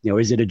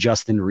 Is it a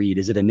Justin Reed?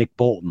 Is it a Nick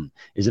Bolton?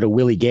 Is it a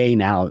Willie Gay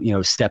now,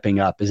 stepping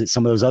up? Is it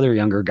some of those other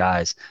younger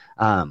guys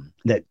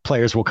that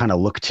players will kind of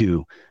look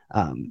to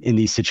in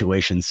these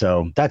situations?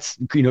 So that's,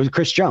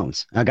 Chris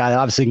Jones, a guy that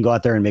obviously can go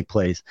out there and make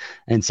plays.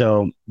 And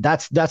so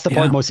that's the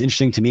part most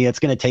interesting to me. It's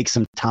going to take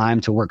some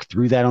time to work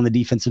through that on the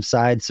defensive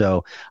side.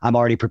 So I'm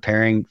already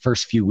preparing.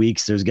 First few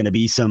weeks, there's going to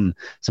be some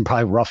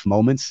probably rough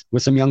moments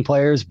with some young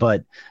players,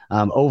 but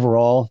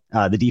overall,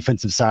 the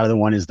defensive side of the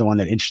one is the one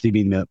that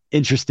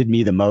interested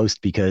me the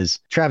most, because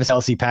Travis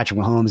Kelce, Patrick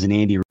Mahomes, and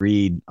Andy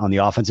Reid on the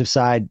offensive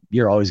side,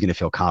 you're always going to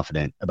feel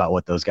confident about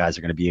what those guys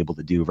are going to be able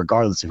to do,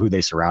 regardless of who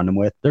they surround them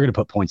with. They're going to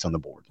put points on the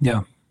board.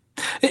 Yeah.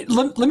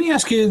 Let me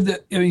ask you,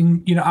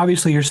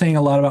 obviously you're saying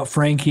a lot about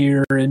Frank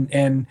here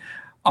and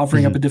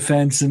offering up a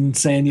defense and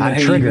saying, I'm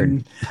hey,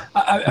 triggered.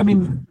 I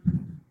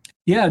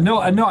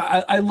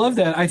love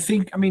that. I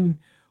think,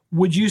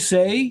 would you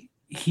say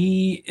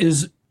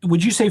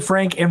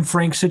Frank and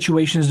Frank's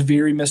situation is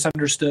very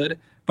misunderstood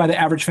by the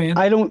average fan?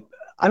 I don't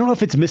know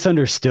if it's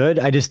misunderstood.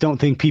 I just don't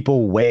think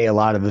people weigh a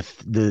lot of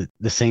the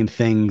same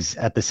things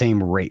at the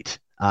same rate,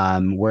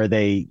 where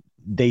they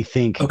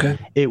think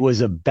it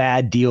was a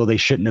bad deal. They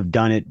shouldn't have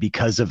done it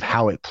because of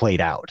how it played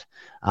out.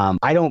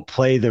 I don't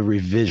play the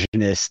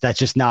revisionist. That's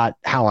just not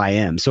how I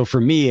am. So for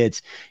me,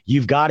 it's,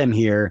 you've got him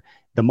here.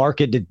 The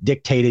market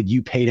dictated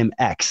you paid him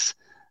X.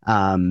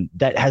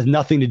 That has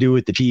nothing to do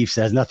with the Chiefs.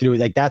 It has nothing to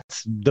do with,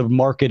 that's the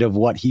market of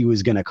what he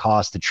was going to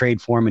cost to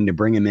trade for him and to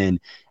bring him in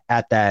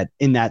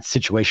that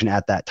situation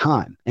at that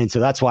time. And so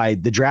that's why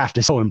the draft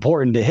is so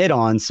important to hit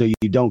on, so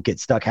you don't get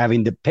stuck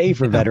having to pay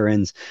for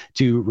veterans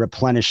to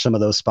replenish some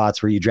of those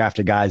spots where you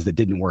drafted guys that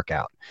didn't work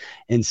out.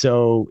 And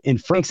so in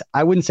Frank's,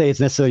 I wouldn't say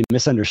it's necessarily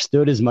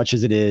misunderstood as much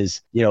as it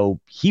is,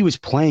 he was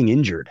playing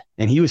injured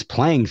and he was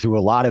playing through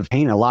a lot of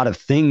pain, a lot of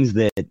things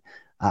that,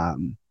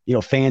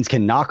 fans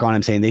can knock on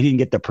him saying they didn't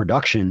get the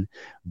production,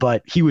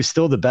 but he was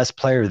still the best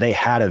player they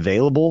had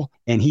available.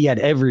 And he had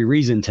every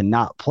reason to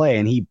not play,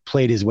 and he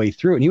played his way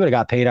through it, and he would have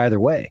got paid either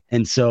way.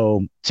 And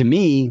so to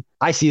me,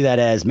 I see that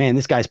as, man,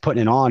 this guy's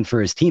putting it on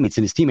for his teammates,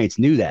 and his teammates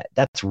knew that.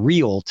 That's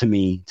real to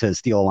me, to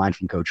steal a line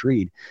from Coach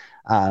Reid.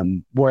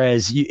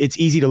 Whereas it's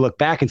easy to look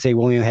back and say,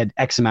 well, he had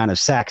X amount of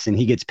sacks and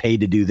he gets paid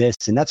to do this.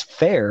 And that's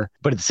fair.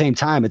 But at the same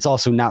time, it's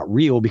also not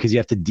real, because you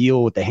have to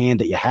deal with the hand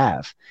that you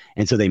have.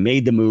 And so they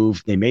made the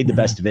move. They made the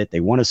best of it. They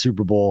won a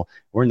Super Bowl.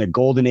 We're in the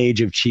golden age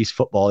of Chiefs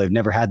football. They've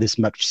never had this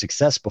much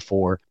success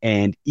before.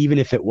 And even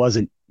if it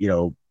wasn't,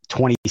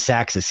 20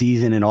 sacks a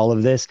season and all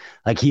of this,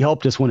 like, he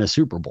helped us win a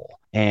Super Bowl.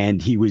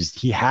 And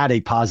he had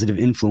a positive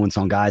influence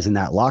on guys in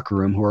that locker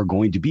room who are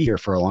going to be here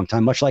for a long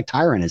time, much like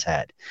Tyron has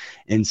had.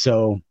 And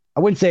so I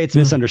wouldn't say it's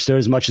misunderstood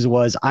as much as it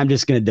was. I'm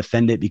just going to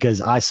defend it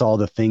because I saw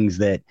the things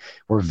that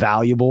were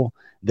valuable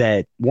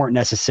that weren't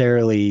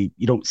necessarily,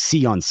 you don't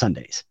see on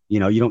Sundays. You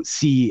don't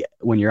see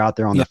when you're out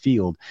there on the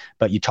field,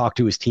 but you talk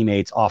to his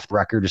teammates off the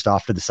record, just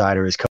off to the side,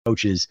 or his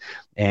coaches,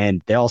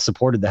 and they all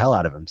supported the hell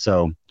out of him.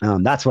 So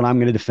that's what I'm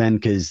going to defend,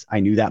 because I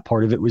knew that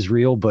part of it was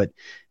real. But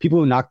people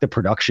who knock the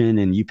production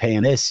and you pay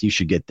him this, you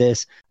should get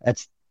this,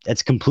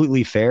 that's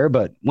completely fair.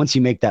 But once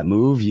you make that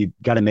move, you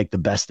got to make the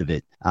best of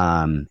it.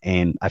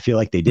 And I feel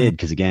like they did,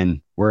 because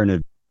again, we're in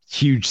a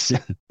huge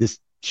this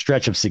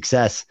stretch of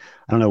success.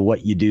 I don't know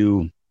what you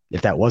do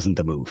if that wasn't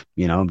the move.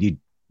 You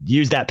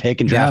use that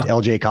pick and draft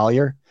LJ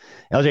Collier.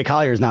 LJ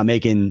Collier is not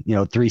making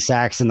 3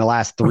 sacks in the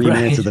last 3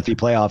 minutes of the 3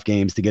 playoff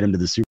games to get him to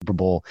the Super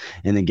Bowl,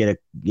 and then get a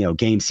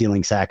game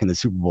sealing sack in the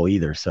Super Bowl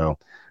either. So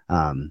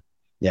How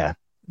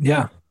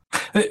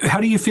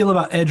do you feel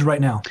about edge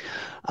right now?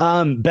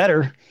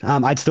 Better.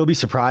 I'd still be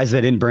surprised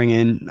they didn't bring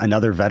in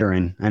another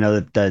veteran. I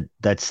know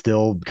that's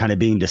still kind of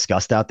being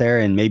discussed out there,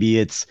 and maybe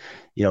it's,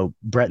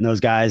 Brett and those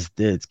guys.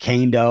 It's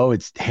Kane Doe,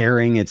 it's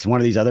Herring, it's one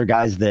of these other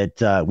guys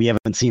that we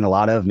haven't seen a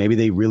lot of. Maybe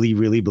they really,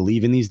 really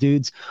believe in these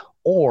dudes,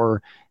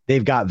 or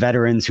they've got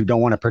veterans who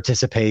don't want to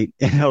participate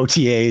in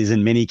OTAs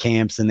and mini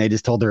camps, and they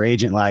just told their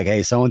agent like,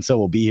 "Hey, so and so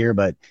will be here,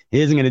 but he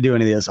isn't going to do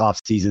any of this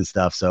off-season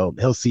stuff, so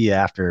he'll see you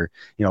after,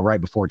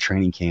 right before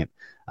training camp."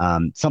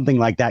 Something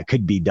like that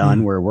could be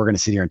done where we're going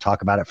to sit here and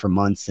talk about it for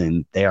months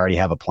and they already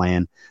have a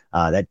plan.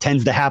 That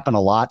tends to happen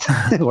a lot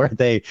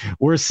where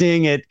we're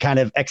seeing it kind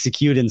of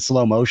execute in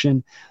slow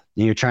motion.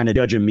 You're trying to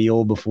judge a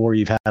meal before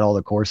you've had all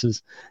the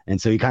courses.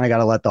 And so you kind of got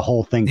to let the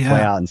whole thing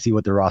play out and see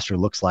what the roster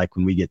looks like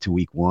when we get to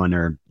week 1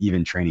 or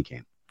even training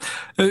camp.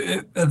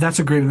 That's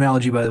a great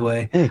analogy, by the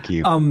way. Thank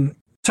you.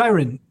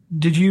 Tyron,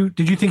 did you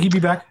think he'd be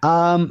back?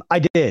 I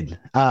did.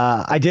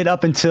 I did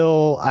up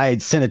until I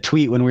sent a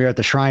tweet when we were at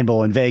the Shrine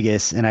Bowl in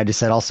Vegas, and I just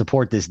said, I'll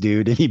support this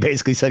dude. And he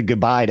basically said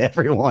goodbye to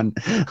everyone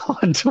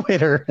on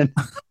Twitter. And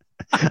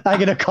I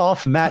get a call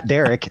from Matt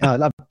Derrick.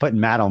 I'm putting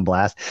Matt on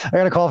blast. I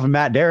got a call from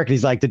Matt Derrick, and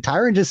he's like, did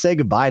Tyron just say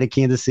goodbye to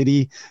Kansas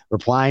City,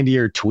 replying to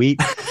your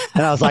tweet?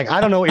 And I was like, I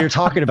don't know what you're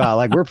talking about.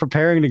 Like, we're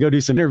preparing to go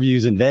do some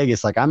interviews in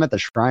Vegas. Like, I'm at the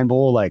Shrine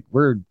Bowl. Like,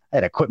 I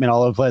had equipment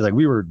all over the place. Like,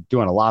 we were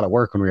doing a lot of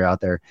work when we were out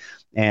there.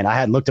 And I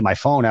hadn't looked at my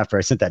phone after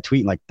I sent that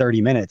tweet in like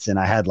 30 minutes. And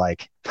I had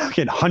like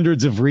fucking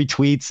hundreds of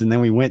retweets. And then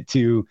we went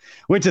to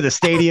the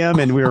stadium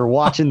and we were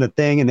watching the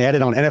thing, and they had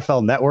it on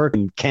NFL Network.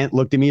 And Kent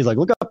looked at me. He's like,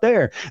 look up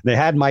there. They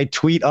had my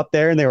tweet up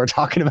there and they were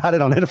talking about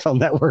it on NFL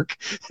Network.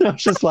 And I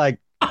was just like,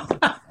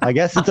 I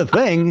guess it's a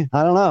thing.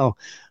 I don't know.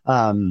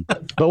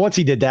 But once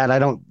he did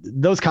that,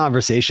 those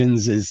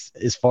conversations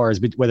as far as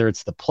whether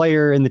it's the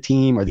player in the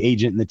team or the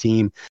agent in the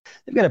team,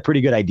 they've got a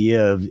pretty good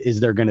idea of, is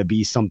there going to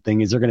be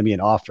something? Is there going to be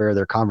an offer? Are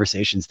there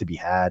conversations to be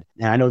had?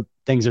 And I know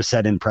things are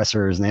said in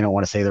pressers and they don't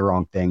want to say the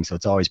wrong thing. So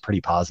it's always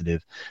pretty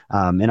positive.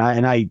 And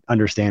I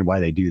understand why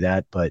they do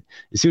that. But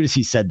as soon as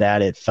he said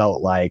that, it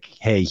felt like,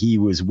 hey, he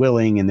was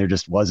willing and there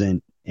just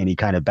wasn't any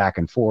kind of back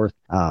and forth.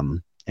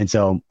 And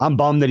so I'm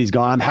bummed that he's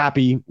gone. I'm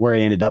happy where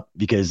he ended up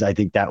because I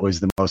think that was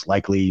the most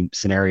likely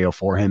scenario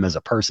for him as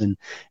a person.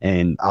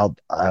 And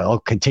I'll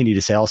continue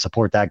to say I'll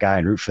support that guy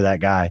and root for that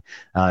guy,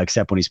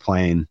 except when he's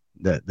playing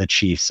the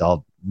Chiefs.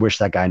 I'll wish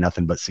that guy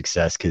nothing but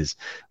success because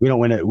we don't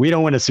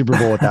win a Super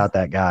Bowl without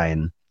that guy.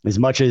 And as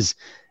much as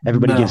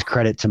everybody gives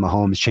credit to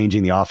Mahomes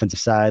changing the offensive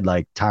side,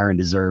 like Tyron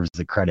deserves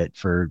the credit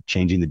for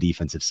changing the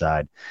defensive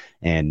side.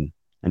 And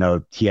I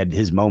know he had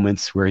his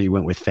moments where he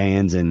went with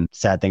fans, and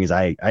sad thing is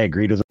I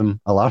agreed with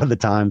him a lot of the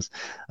times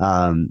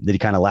that he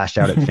kind of lashed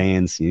out at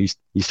fans. You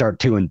start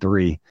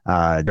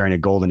 2-3 during a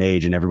golden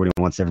age and everybody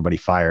wants everybody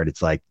fired.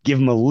 It's like, give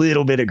them a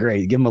little bit of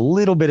grace, give them a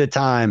little bit of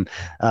time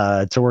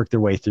to work their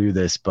way through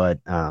this. But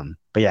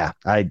yeah,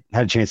 I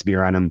had a chance to be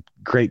around them.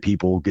 Great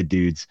people, good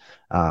dudes.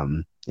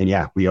 And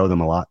yeah, we owe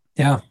them a lot.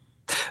 Yeah.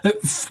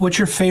 What's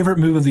your favorite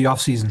move of the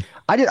offseason?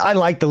 I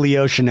like the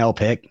Leo Chanel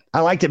pick.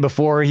 I liked it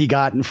before he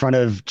got in front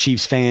of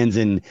Chiefs fans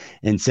and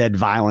said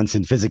violence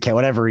and physical,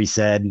 whatever he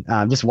said.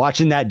 Just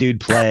watching that dude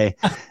play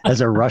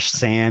as a rush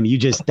Sam,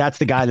 that's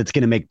the guy that's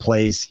going to make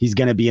plays. He's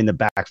going to be in the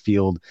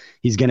backfield.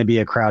 He's going to be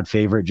a crowd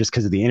favorite just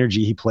because of the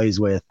energy he plays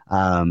with.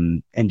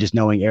 And just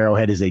knowing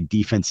Arrowhead is a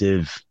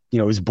defensive,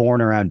 it was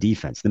born around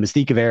defense. The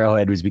mystique of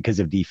Arrowhead was because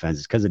of defense.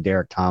 It's because of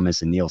Derek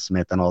Thomas and Neil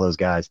Smith and all those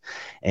guys.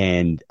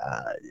 And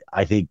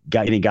I think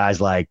getting guys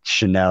like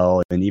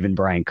Chanel and even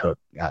Brian Cook,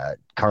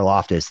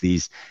 Karlaftis,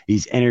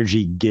 these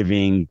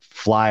energy-giving,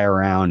 fly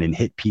around and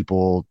hit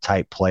people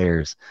type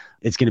players,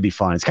 it's going to be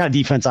fun. It's kind of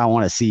defense I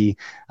want to see.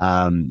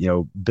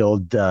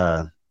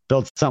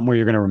 Build something where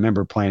you're going to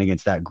remember playing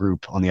against that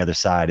group on the other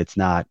side. It's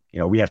not,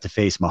 we have to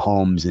face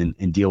Mahomes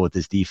and deal with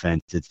this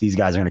defense. It's these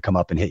guys are going to come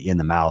up and hit you in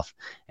the mouth.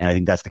 And I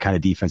think that's the kind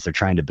of defense they're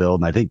trying to build.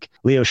 And I think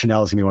Leo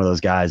Chanel is going to be one of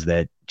those guys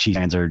that Chiefs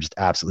fans are just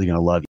absolutely going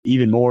to love,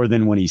 even more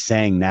than when he's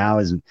saying now.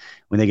 Is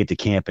when they get to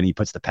camp and he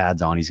puts the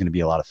pads on, he's going to be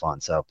a lot of fun.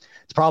 So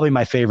it's probably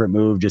my favorite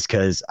move just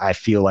because I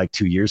feel like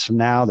 2 years from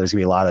now, there's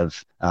going to be a lot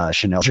of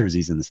Chanel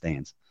jerseys in the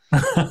stands.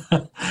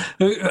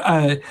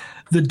 The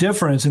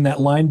difference in that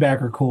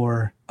linebacker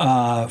core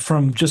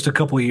from just a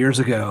couple of years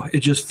ago, it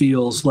just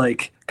feels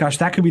like, gosh,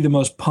 that could be the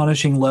most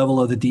punishing level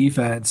of the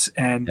defense,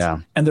 and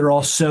they're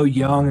all so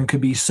young and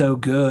could be so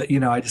good.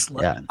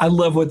 I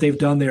love what they've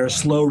done there, a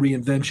slow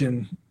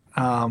reinvention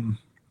at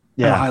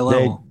a high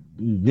level.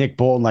 Nick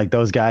Bolton, like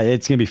those guys,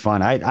 it's going to be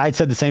fun. I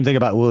said the same thing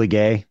about Willie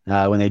Gay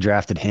when they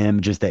drafted him,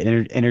 just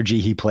the energy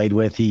he played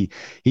with.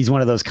 He's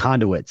one of those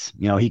conduits.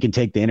 He can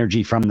take the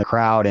energy from the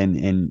crowd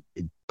and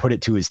put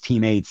it to his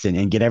teammates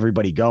and get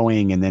everybody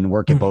going and then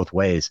work it both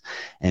ways.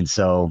 And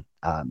so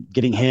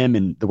getting him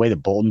and the way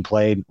that Bolton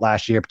played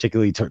last year,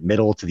 particularly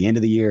middle to the end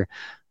of the year,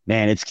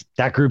 man,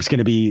 that group's going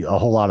to be a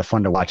whole lot of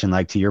fun to watch. And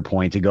like to your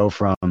point, to go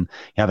from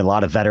having a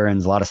lot of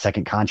veterans, a lot of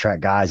second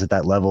contract guys at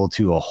that level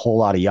to a whole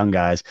lot of young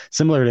guys,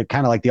 similar to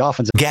kind of like the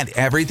offensive. Get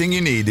everything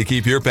you need to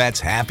keep your pets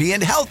happy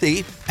and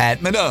healthy at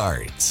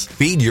Menards.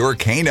 Feed your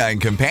canine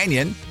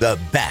companion the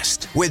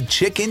best with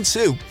chicken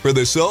soup for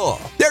the soul.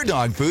 Their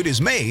dog food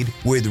is made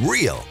with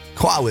real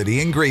quality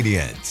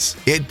ingredients.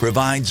 It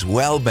provides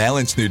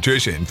well-balanced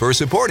nutrition for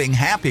supporting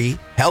happy,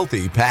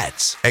 healthy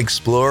pets.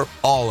 Explore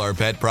all our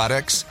pet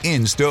products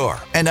in-store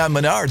and on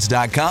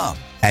Menards.com.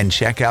 And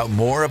check out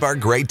more of our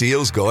great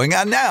deals going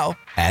on now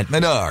at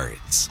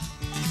Menards.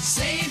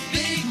 Save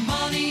big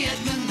money at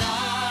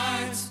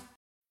Menards.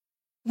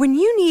 When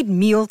you need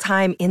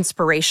mealtime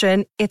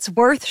inspiration, it's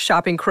worth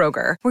shopping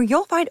Kroger, where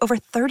you'll find over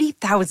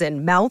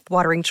 30,000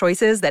 mouth-watering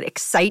choices that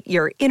excite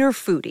your inner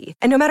foodie.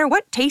 And no matter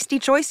what tasty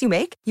choice you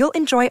make, you'll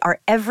enjoy our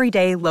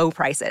everyday low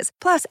prices,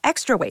 plus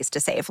extra ways to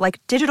save,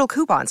 like digital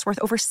coupons worth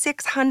over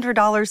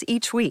 $600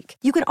 each week.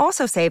 You can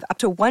also save up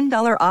to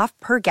 $1 off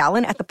per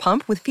gallon at the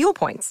pump with fuel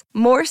points.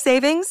 More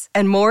savings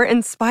and more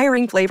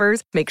inspiring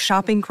flavors make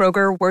shopping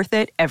Kroger worth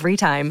it every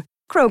time.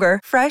 Kroger,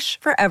 fresh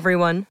for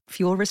everyone.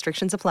 Fuel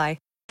restrictions apply.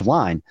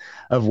 Line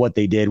of what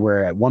they did,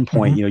 where at one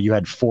point, you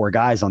had 4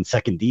 guys on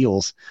second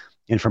deals.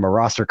 And from a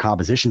roster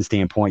composition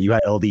standpoint, you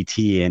had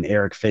LDT and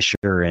Eric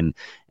Fisher and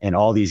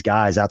all these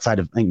guys outside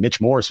of, I think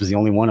Mitch Morris was the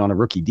only one on a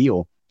rookie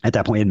deal. At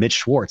that point, you had Mitch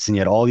Schwartz, and you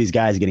had all these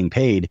guys getting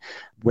paid.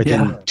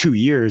 Within 2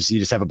 years, you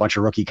just have a bunch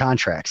of rookie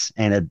contracts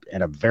and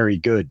a very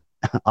good,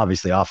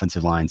 obviously,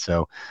 offensive line.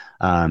 So,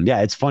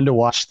 it's fun to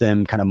watch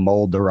them kind of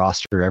mold the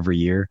roster every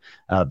year.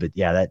 But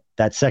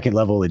that second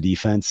level of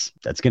defense,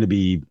 that's going to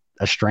be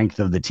a strength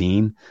of the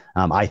team.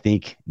 I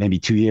think maybe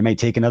 2 years, may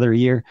take another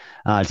year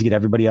to get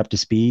everybody up to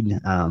speed.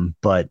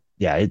 But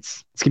yeah,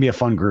 it's going to be a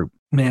fun group.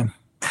 Man,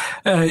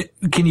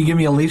 can you give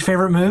me a least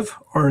favorite move,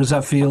 or does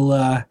that feel,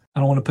 I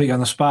don't want to put you on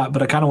the spot,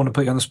 but I kind of want to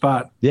put you on the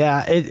spot.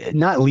 Yeah,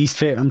 not least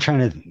favorite. I'm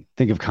trying to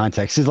think of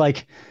context. It's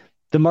like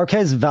the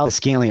Marquez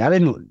Valdes-Scantling. I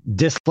didn't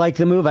dislike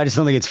the move. I just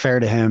don't think it's fair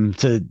to him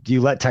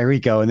you let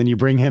Tyreek go and then you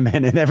bring him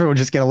in and everyone's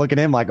just going to look at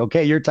him like,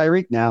 okay, you're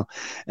Tyreek now.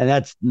 And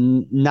that's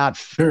not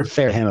fair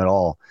to him at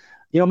all.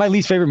 My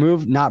least favorite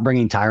move, not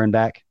bringing Tyron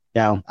back.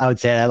 I would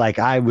say that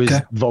I was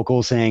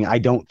vocal saying, I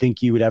don't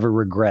think you would ever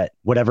regret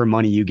whatever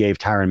money you gave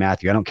Tyrann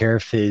Mathieu. I don't care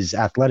if his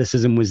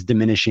athleticism was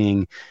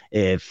diminishing,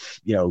 if,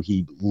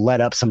 he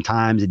let up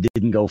sometimes, it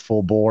didn't go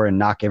full bore and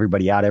knock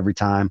everybody out every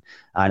time.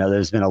 I know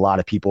there's been a lot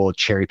of people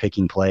cherry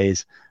picking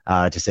plays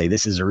to say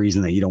this is a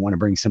reason that you don't want to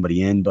bring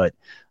somebody in, but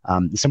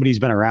somebody who's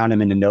been around him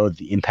and to know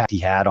the impact he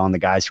had on the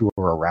guys who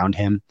were around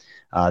him,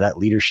 that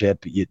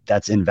leadership,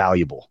 that's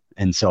invaluable.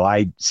 And so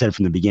I said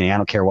from the beginning, I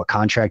don't care what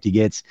contract he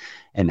gets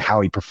and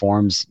how he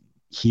performs,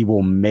 he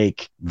will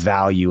make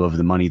value of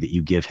the money that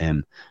you give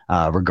him,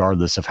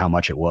 regardless of how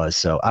much it was.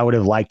 So I would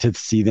have liked to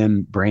see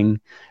them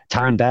bring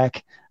Tyron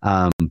back,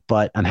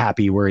 but I'm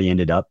happy where he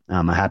ended up.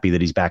 I'm happy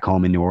that he's back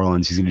home in New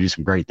Orleans. He's going to do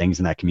some great things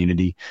in that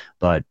community.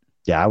 But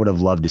yeah, I would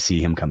have loved to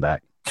see him come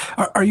back.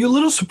 Are you a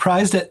little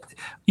surprised that,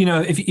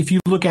 if you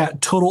look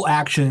at total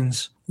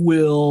actions,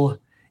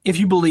 if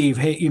you believe,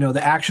 hey,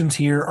 the actions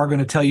here are going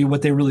to tell you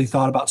what they really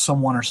thought about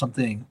someone or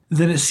something,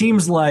 then it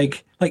seems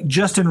like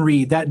Justin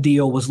Reed, that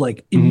deal was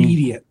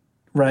immediate,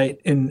 right?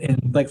 And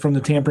from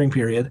the tampering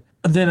period.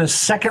 Then a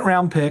second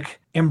round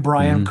pick and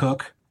Brian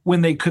Cook,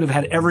 when they could have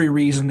had every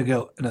reason to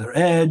go another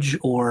edge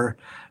or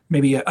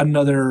maybe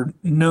another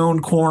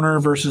known corner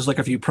versus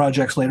a few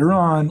projects later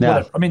on. Yeah.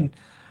 Whatever. I mean,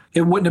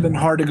 it wouldn't have been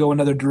hard to go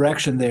another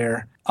direction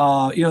there.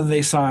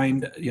 They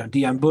signed,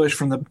 Deion Bush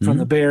from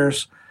the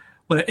Bears.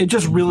 But it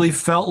just really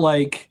felt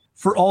like,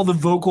 for all the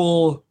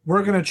vocal,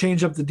 we're going to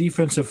change up the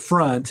defensive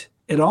front,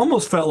 it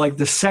almost felt like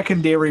the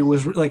secondary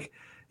was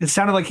it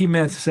sounded like he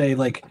meant to say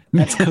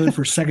that's code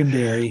for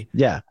secondary.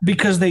 Yeah.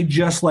 Because they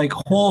just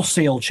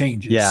wholesale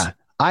changes. Yeah.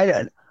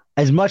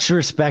 As much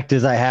respect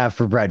as I have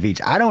for Brett Veach,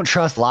 I don't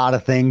trust a lot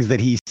of things that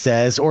he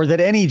says or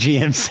that any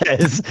GM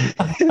says,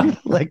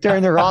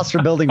 during the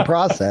roster building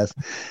process.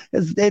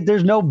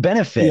 There's no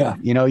benefit. Yeah.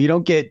 You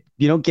don't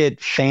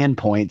get fan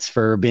points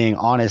for being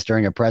honest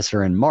during a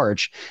presser in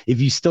March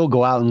if you still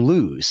go out and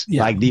lose.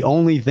 Yeah. The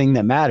only thing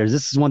that matters.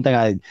 This is one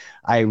thing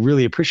I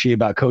really appreciate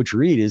about Coach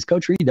Reed is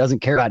Coach Reed doesn't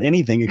care about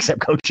anything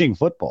except coaching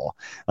football.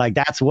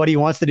 That's what he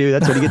wants to do.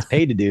 That's what he gets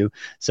paid to do.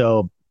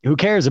 So who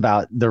cares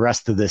about the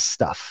rest of this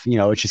stuff?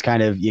 It's just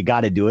kind of, you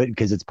got to do it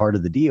because it's part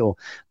of the deal,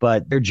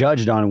 but they're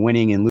judged on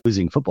winning and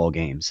losing football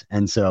games.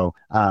 And so,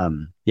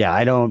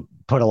 I don't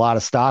put a lot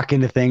of stock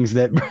into things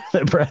that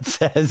Brett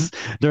says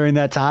during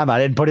that time. I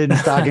didn't put it in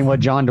stock in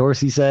what John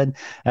Dorsey said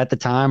at the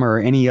time or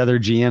any other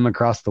GM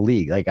across the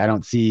league. I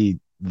don't see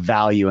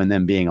value in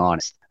them being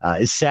honest.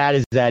 As sad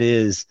as that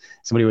is,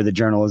 somebody with a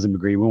journalism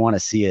degree, we want to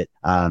see it.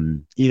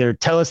 Either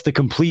tell us the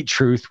complete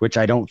truth, which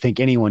I don't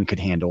think anyone could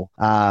handle,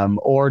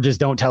 or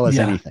just don't tell us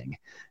anything,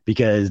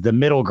 because the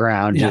middle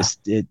ground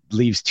it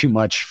leaves too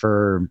much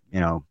for,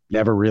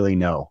 never really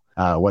know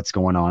what's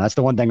going on. That's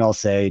the one thing I'll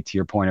say to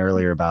your point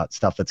earlier about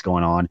stuff that's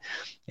going on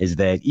is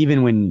that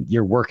even when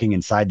you're working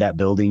inside that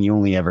building, you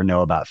only ever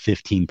know about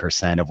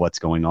 15% of what's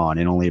going on,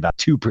 and only about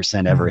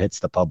 2% ever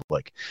hits the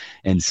public.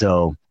 And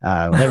so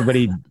when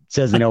everybody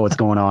says they know what's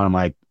going on, I'm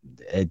like,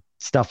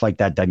 stuff like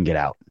that doesn't get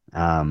out.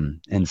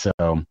 And so,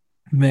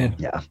 man,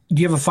 yeah.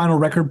 Do you have a final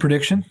record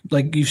prediction?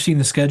 Like, you've seen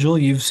the schedule,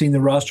 you've seen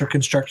the roster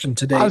construction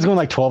today. I was going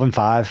like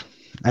 12-5.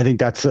 I think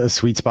that's a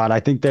sweet spot.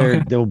 I think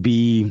there'll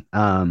be,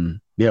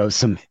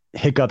 some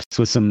hiccups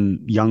with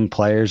some young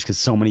players because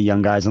so many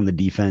young guys on the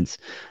defense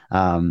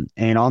and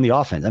on the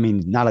offense. I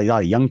mean, not a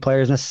lot of young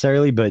players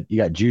necessarily, but you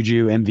got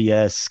Juju,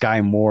 MVS,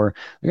 Sky Moore.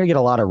 They're going to get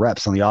a lot of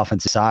reps on the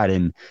offensive side,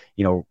 and,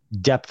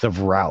 depth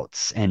of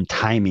routes and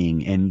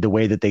timing and the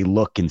way that they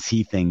look and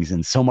see things.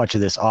 And so much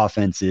of this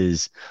offense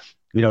is,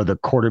 the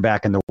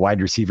quarterback and the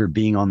wide receiver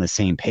being on the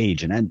same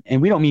page. And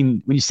we don't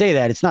mean, when you say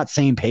that, it's not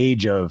same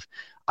page of,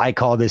 I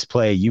call this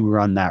play, you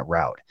run that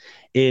route.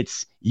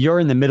 It's you're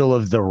in the middle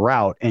of the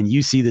route and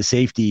you see the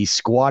safety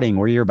squatting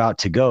where you're about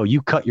to go.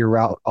 You cut your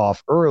route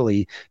off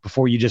early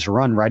before you just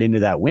run right into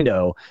that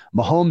window.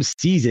 Mahomes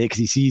sees it because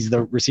he sees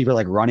the receiver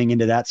like running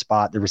into that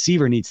spot. The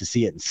receiver needs to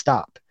see it and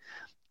stop.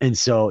 And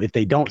so if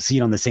they don't see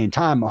it on the same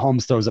time,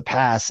 Mahomes throws a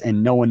pass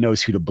and no one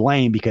knows who to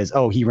blame because,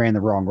 he ran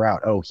the wrong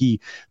route.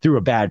 He threw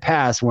a bad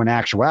pass, when in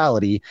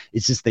actuality,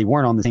 it's just they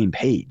weren't on the same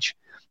page.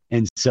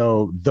 And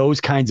so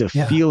those kinds of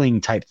feeling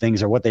type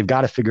things are what they've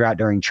got to figure out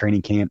during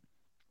training camp.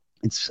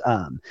 It's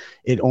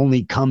it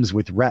only comes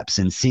with reps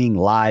and seeing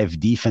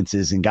live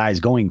defenses and guys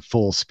going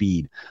full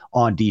speed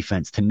on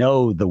defense to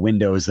know the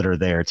windows that are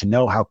there, to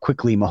know how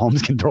quickly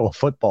Mahomes can throw a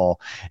football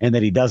and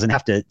that he doesn't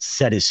have to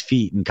set his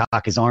feet and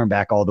cock his arm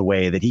back all the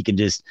way, that he can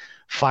just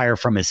fire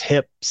from his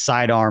hip,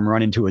 sidearm,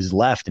 run into his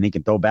left, and he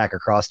can throw back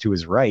across to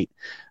his right.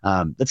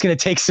 That's going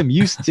to take some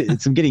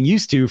getting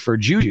used to for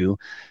Juju,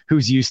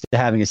 who's used to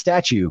having a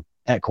statue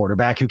at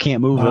quarterback who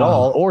can't move at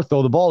all or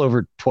throw the ball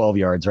over 12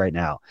 yards right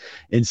now.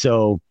 And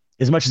so,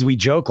 as much as we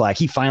joke like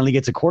he finally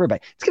gets a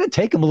quarterback, it's going to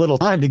take him a little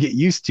time to get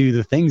used to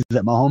the things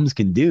that Mahomes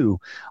can do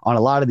on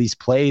a lot of these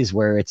plays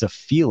where it's a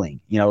feeling.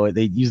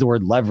 They use the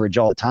word leverage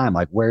all the time.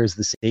 Like, where's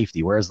the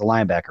safety? Where's the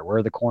linebacker? Where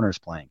are the corners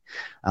playing?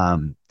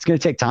 It's going to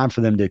take time for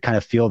them to kind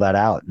of feel that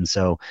out. And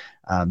so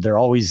they're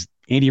always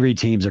 – Andy Reid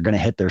teams are going to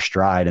hit their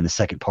stride in the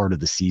second part of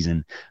the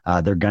season.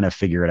 They're going to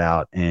figure it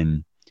out.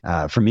 And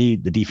for me,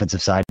 the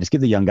defensive side, just give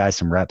the young guys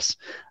some reps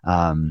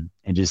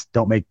and just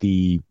don't make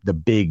the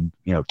big,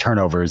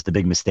 turnovers, the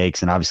big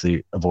mistakes, and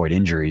obviously avoid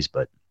injuries.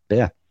 But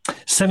yeah,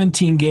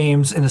 17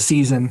 games in a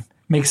season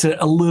makes it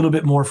a little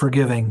bit more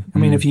forgiving. I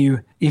mean, if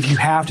you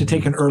have to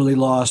take an early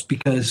loss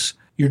because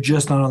you're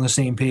just not on the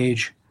same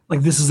page,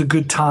 like, this is a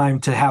good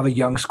time to have a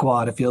young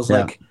squad. It feels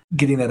like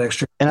getting that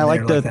extra. And I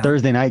like the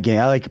Thursday night game.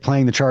 I like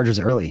playing the Chargers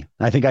early.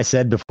 I think I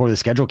said before the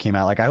schedule came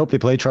out, like, I hope they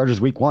play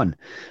Chargers week 1.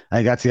 I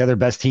think that's the other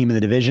best team in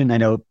the division. I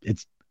know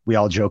we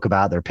all joke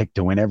about their pick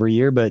to win every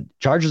year, but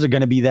Chargers are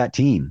going to be that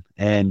team,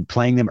 and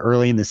playing them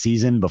early in the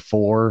season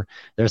before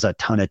there's a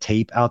ton of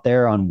tape out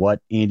there on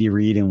what Andy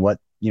Reid and what,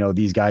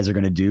 these guys are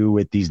going to do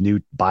with these new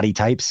body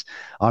types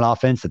on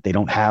offense that they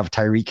don't have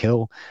Tyreek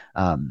Hill.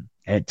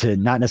 And to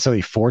not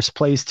necessarily force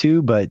plays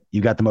to, but you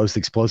got the most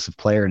explosive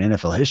player in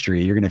NFL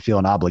history. You're going to feel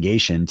an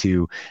obligation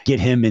to get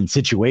him in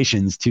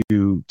situations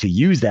to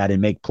use that and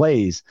make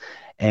plays.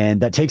 And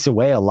that takes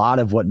away a lot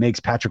of what makes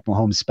Patrick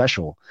Mahomes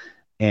special,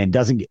 and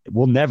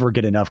will never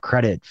get enough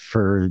credit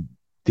for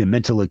the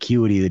mental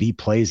acuity that he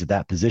plays at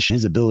that position,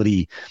 his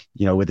ability,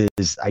 with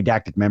his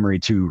didactic memory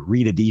to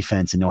read a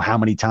defense and know how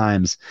many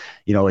times,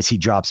 as he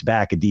drops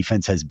back, a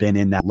defense has been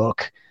in that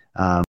look.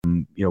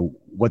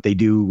 What they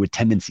do with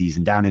tendencies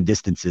and down and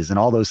distances and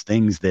all those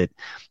things that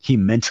he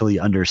mentally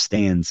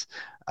understands.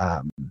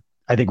 I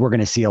think we're going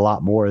to see a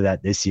lot more of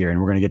that this year, and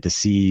we're going to get to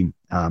see,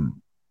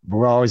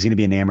 we're always going to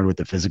be enamored with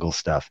the physical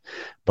stuff,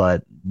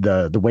 but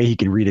the way he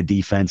can read a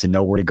defense and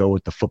know where to go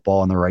with the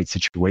football in the right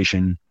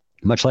situation,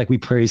 much like we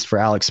praised for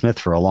Alex Smith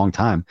for a long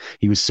time.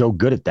 He was so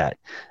good at that,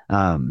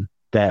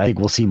 that I think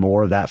we'll see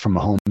more of that from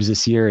Mahomes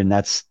this year. And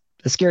that's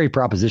a scary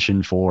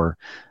proposition for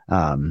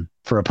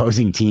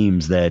opposing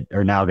teams that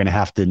are now going to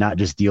have to not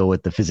just deal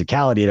with the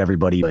physicality of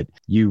everybody, but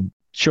you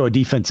show a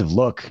defensive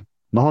look,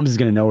 Mahomes is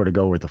going to know where to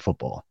go with the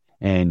football,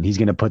 and he's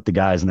going to put the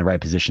guys in the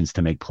right positions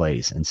to make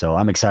plays. And so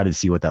I'm excited to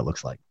see what that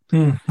looks like.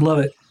 Love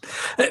it.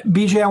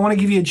 BJ, I want to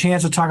give you a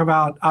chance to talk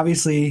about,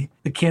 obviously,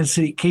 the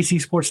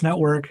KC Sports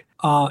Network.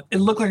 It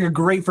looked like a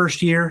great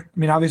first year. I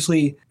mean,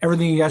 obviously,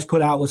 everything you guys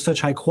put out was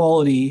such high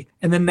quality.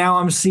 And then now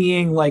I'm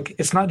seeing, like,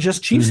 it's not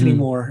just Chiefs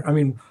anymore. I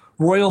mean,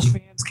 Royals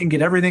fans can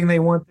get everything they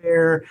want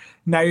there.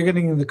 Now you're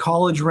getting in the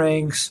college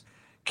ranks.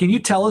 Can you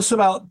tell us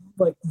about,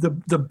 like,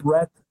 the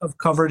breadth of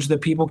coverage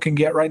that people can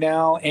get right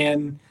now?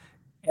 And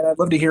I'd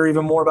love to hear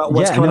even more about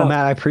what's coming up.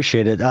 Matt, I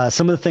appreciate it.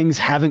 Some of the things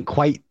haven't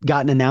quite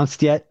gotten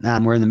announced yet.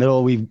 We're in the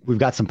middle. We've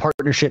got some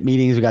partnership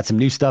meetings. We've got some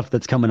new stuff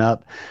that's coming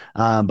up.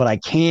 But I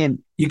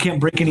can't. You can't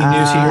break any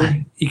news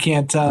here. You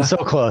can't. I'm so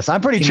close.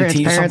 I'm pretty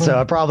transparent, so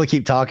I'll probably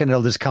keep talking.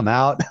 It'll just come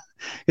out.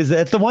 Because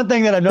that's the one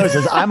thing that I've noticed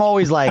is I'm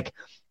always like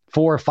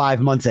 4 or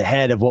 5 months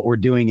ahead of what we're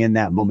doing in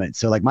that moment.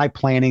 So like my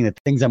planning, the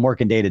things I'm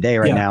working day to day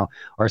right now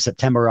are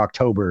September,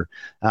 October,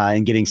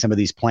 and getting some of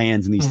these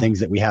plans and these things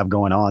that we have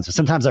going on. So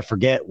sometimes I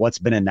forget what's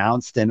been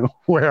announced and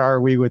where are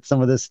we with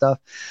some of this stuff.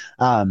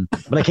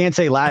 But I can't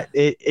say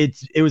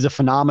it was a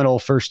phenomenal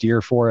first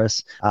year for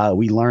us.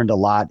 We learned a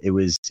lot. It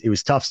was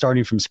tough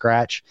starting from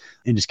scratch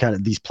and just kind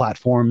of these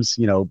platforms,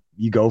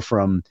 you go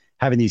from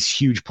having these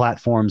huge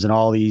platforms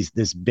and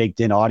this baked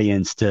in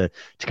audience to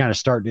kind of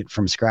starting it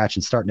from scratch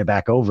and starting it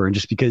back over. And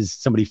just because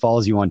somebody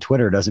follows you on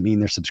Twitter doesn't mean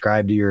they're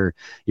subscribed to your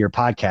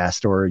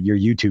podcast or your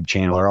YouTube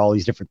channel or all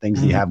these different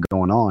things that you have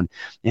going on.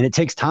 And it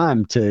takes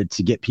time to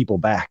get people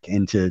back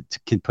and to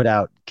put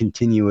out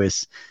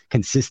continuous,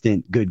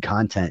 consistent, good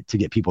content to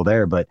get people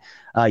there. But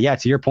to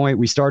your point,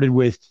 we started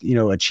with,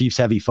 a Chiefs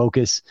heavy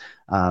focus.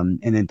 And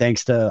then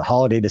thanks to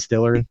Holiday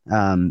Distillery,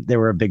 they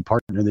were a big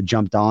partner that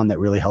jumped on that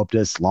really helped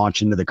us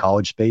launch into the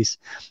college space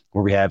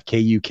where we have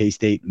KU,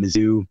 K-State,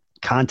 Mizzou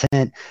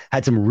content,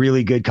 had some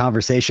really good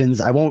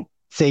conversations. I won't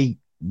say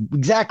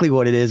exactly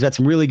what it is. We had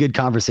some really good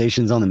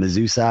conversations on the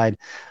Mizzou side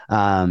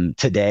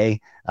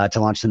today to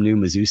launch some new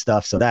Mizzou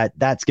stuff. So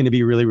that's going to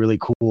be really, really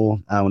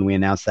cool when we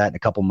announce that in a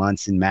couple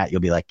months. And Matt,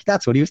 you'll be like,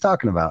 that's what he was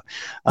talking about.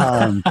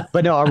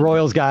 But no, our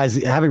Royals guys,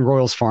 having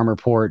Royals Farm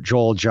Report,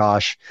 Joel,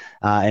 Josh,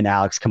 and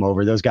Alex come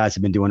over. Those guys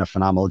have been doing a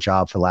phenomenal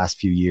job for the last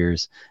few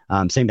years.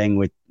 Same thing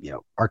with,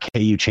 our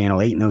KU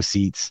channel, 8 No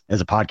Seats,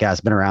 as a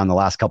podcast, been around the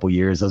last couple of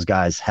years. Those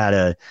guys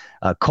had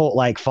a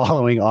cult-like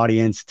following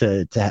audience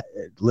to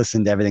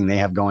listen to everything they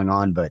have going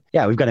on. But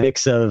yeah, we've got a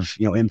mix of,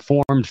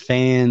 informed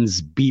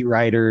fans, beat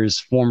writers,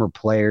 former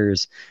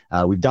players.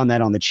 We've done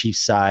that on the Chiefs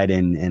side,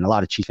 and a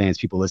lot of Chiefs fans,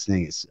 people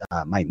listening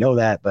might know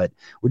that, but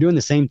we're doing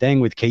the same thing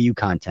with KU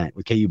content,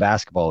 with KU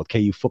basketball, with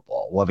KU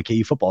football. We'll have a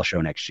KU football show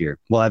next year.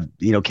 We'll have,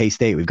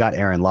 K-State. We've got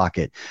Aaron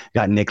Lockett,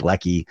 got Nick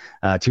Leckie,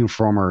 2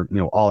 former,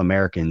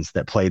 All-Americans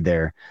that played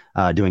there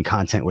doing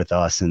content with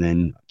us. And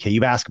then KU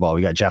basketball,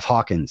 we got Jeff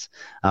Hawkins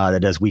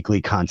that does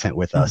weekly content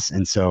with us.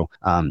 And so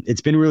it's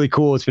been really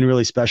cool. It's been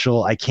really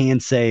special. I can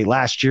say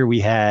last year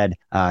we had,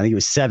 I think it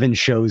was 7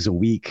 shows a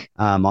week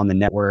on the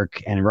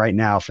network. And right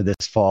now for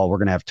this fall, we're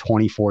going to have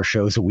 24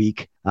 shows a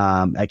week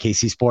at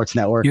KC Sports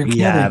Network. We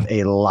have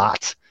a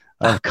lot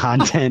of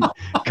content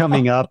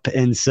coming up.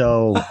 And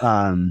so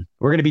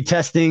we're going to be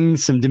testing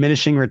some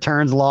diminishing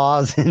returns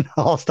laws and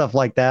all stuff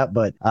like that.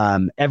 But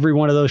every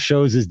one of those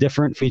shows is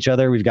different for each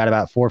other. We've got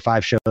about 4 or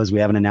 5 shows we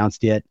haven't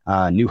announced yet,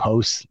 new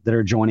hosts that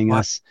are joining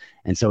us.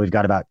 And so we've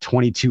got about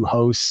 22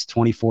 hosts,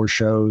 24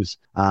 shows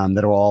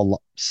that will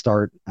all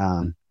start,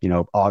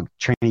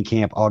 training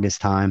camp,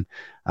 August time.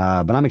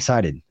 But I'm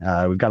excited.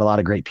 We've got a lot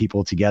of great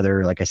people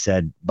together. Like I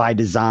said, by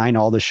design,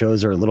 all the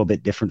shows are a little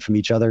bit different from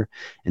each other.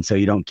 And so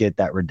you don't get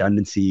that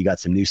redundancy. You got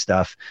some new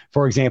stuff.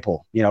 For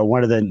example,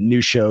 one of the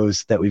new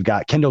shows that we've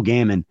got, Kendall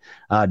Gammon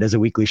does a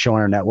weekly show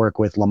on our network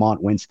with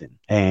Lamont Winston.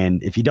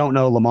 And if you don't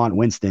know Lamont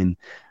Winston,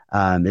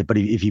 but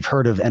if you've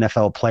heard of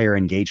NFL player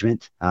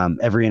engagement,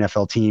 every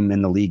NFL team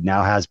in the league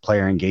now has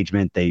player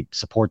engagement. They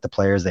support the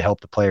players. They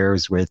help the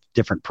players with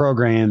different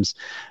programs,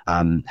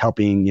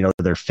 helping,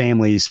 their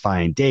families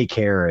find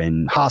daycare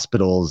and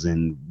hospitals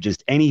and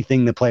just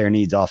anything the player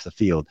needs off the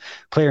field.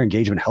 Player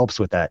engagement helps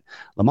with that.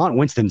 Lamont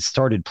Winston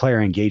started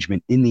player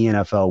engagement in the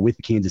NFL with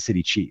the Kansas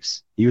City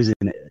Chiefs. He was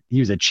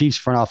a Chiefs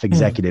front office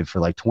executive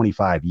for like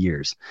 25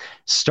 years,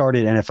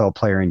 started NFL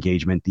player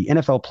engagement. The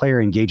NFL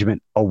player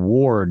engagement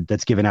award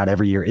that's given out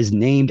every year is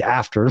named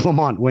after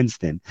Lamont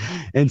Winston.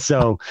 And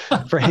so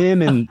for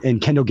him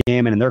and Kendall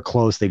Gammon, and they're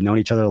close, they've known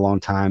each other a long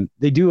time.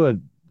 They do a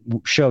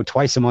show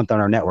twice a month on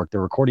our network. They're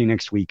recording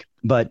next week,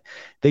 but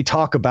they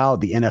talk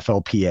about the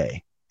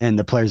NFLPA and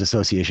the Players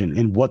Association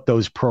and what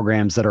those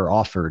programs that are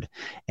offered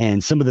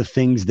and some of the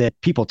things that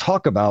people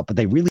talk about, but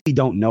they really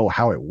don't know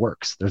how it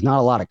works. There's not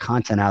a lot of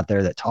content out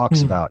there that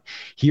talks about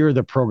here are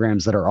the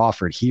programs that are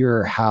offered.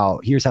 Here's how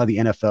the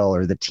NFL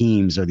or the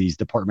teams or these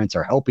departments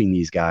are helping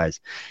these guys.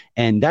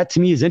 And that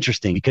to me is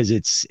interesting because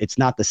it's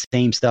not the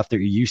same stuff that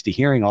you're used to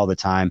hearing all the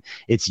time.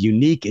 It's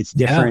unique, it's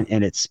different,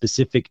 and it's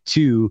specific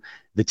to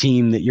the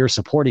team that you're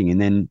supporting. And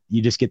then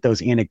you just get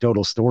those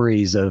anecdotal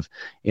stories of,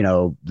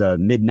 the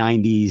mid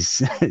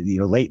 90s,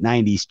 late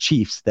 90s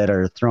Chiefs that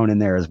are thrown in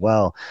there as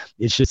well.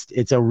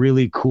 It's a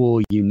really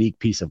cool, unique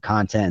piece of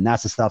content. And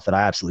that's the stuff that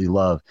I absolutely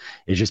love,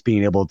 is just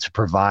being able to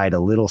provide a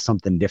little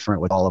something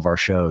different with all of our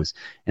shows.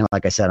 And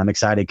like I said, I'm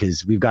excited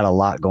because we've got a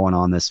lot going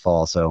on this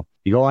fall. So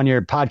you go on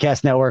your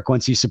podcast network,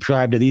 once you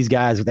subscribe to these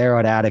guys with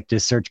Arrowhead Addict,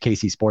 just search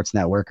KC Sports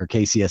Network or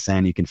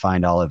KCSN. You can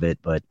find all of it.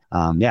 But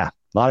a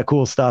lot of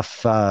cool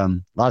stuff.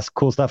 Lots of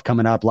cool stuff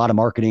coming up. A lot of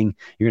marketing.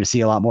 You're going to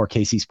see a lot more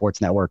KC Sports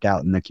Network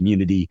out in the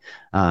community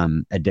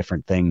at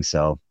different things.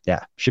 So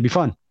should be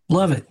fun.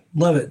 Love it.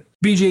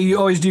 BJ, you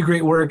always do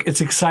great work.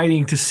 It's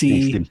exciting to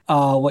see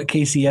what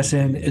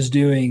KCSN is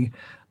doing.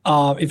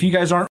 If you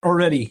guys aren't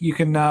already, you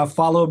can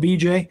follow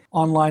BJ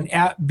online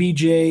at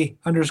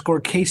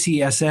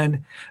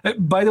BJ_KCSN.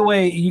 By the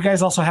way, you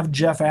guys also have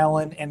Jeff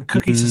Allen and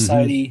Cookie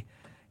Society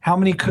How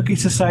many Cookie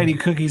Society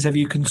cookies have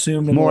you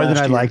consumed in More the than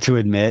last I'd year? like to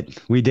admit.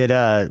 We did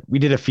a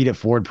Feed It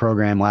Forward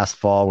program last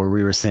fall where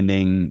we were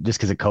sending, just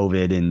because of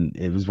COVID, and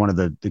it was one of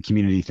the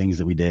community things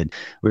that we did.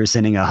 We were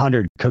sending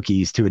 100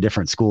 cookies to a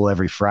different school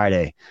every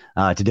Friday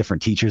to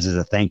different teachers as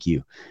a thank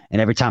you. And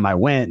every time I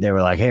went, they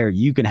were like, "Hey,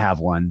 you can have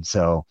one."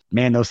 So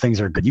man, those things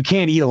are good. You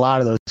can't eat a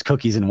lot of those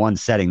cookies in one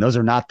setting. Those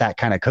are not that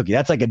kind of cookie.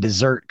 That's like a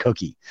dessert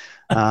cookie.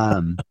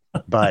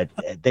 But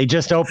they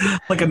just opened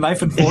Like a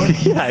knife and fork?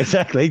 yeah,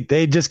 exactly.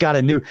 They just got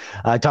a new,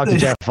 I talk to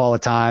Jeff all the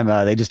time.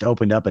 They just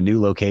opened up a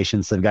new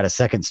location. So they've got a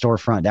second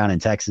storefront down in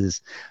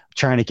Texas,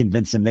 trying to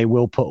convince them they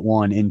will put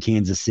one in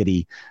Kansas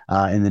City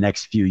in the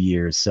next few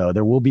years. So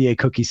there will be a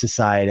Cookie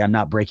Society. I'm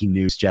not breaking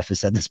news. Jeff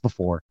has said this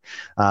before,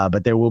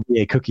 but there will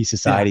be a Cookie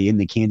Society in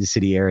the Kansas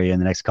City area in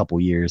the next couple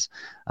of years.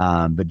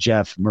 But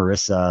Jeff,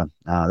 Marissa,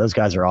 those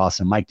guys are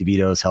awesome. Mike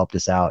DeVito's helped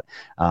us out.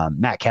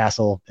 Matt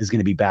Castle is going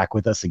to be back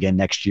with us again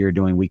next year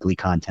doing weekly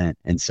content.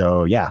 And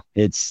so, yeah,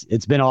 it's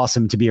been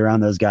awesome to be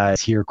around those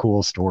guys, hear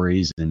cool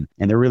stories, and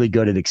they're really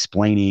good at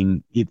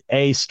explaining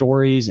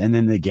stories and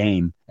then the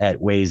game at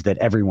ways that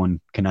everyone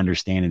can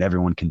understand and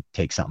everyone can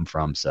take something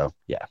from. So,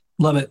 yeah.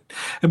 Love it.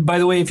 And by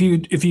the way, if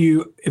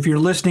you're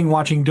listening,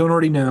 watching, don't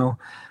already know,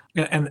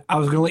 and I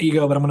was going to let you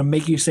go, but I'm going to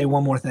make you say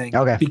one more thing.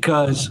 Okay.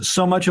 Because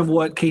so much of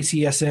what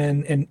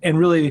KCSN and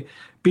really,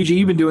 BJ,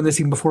 you've been doing this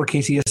even before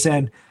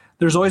KCSN,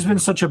 there's always been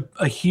such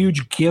a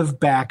huge give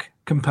back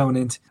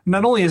component.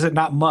 Not only is it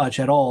not much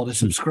at all to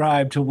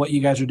subscribe to what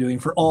you guys are doing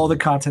for all the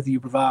content that you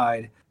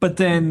provide, but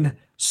then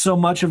so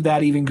much of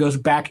that even goes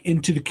back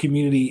into the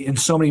community in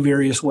so many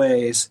various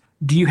ways.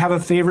 Do you have a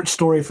favorite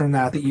story from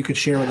that you could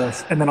share with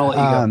us? And then I'll let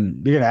you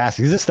go. You're gonna ask,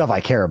 is this stuff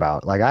I care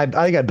about? Like I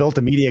think I built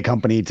a media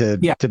company to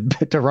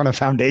run a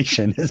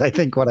foundation is I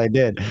think what I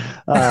did.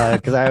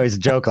 Cause I always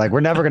joke, like, we're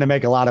never going to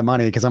make a lot of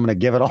money because I'm going to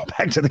give it all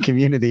back to the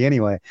community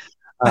anyway.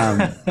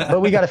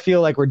 But we got to feel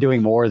like we're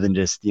doing more than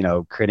just,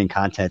 creating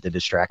content to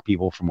distract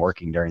people from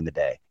working during the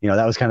day.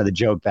 That was kind of the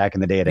joke back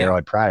in the day at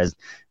Arrowhead Pride is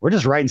we're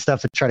just writing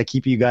stuff to try to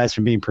keep you guys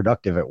from being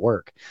productive at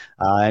work.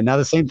 And now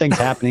the same thing's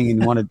happening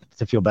and you wanted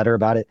to feel better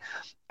about it.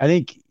 I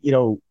think,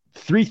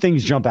 three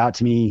things jump out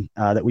to me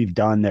that we've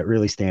done that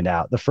really stand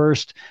out. The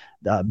first,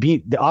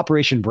 being the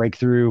Operation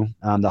Breakthrough,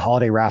 the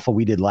holiday raffle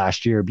we did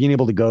last year, being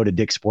able to go to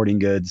Dick's Sporting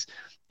Goods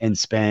and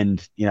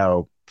spend,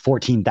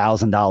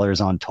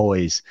 $14,000 on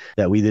toys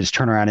that we just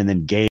turn around and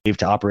then gave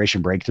to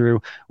Operation Breakthrough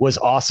was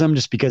awesome,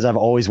 just because I've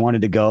always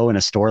wanted to go in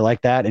a store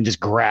like that and just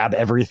grab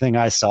everything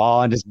I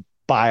saw and just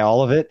buy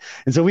all of it.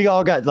 And so we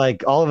all got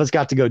all of us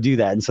got to go do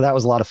that. And so that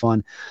was a lot of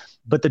fun.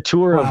 But the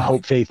tour of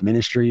Hope Faith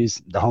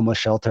Ministries, the homeless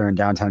shelter in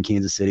downtown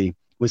Kansas City,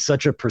 was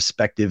such a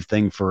perspective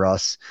thing for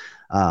us.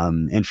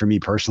 And for me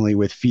personally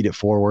with Feed It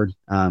Forward.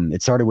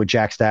 It started with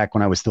Jack Stack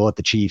when I was still at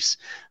the Chiefs,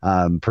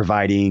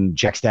 providing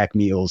Jack Stack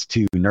meals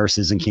to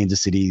nurses in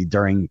Kansas City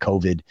during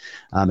COVID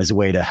as a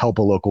way to help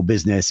a local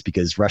business,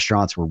 because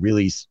restaurants were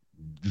really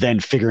then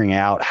figuring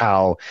out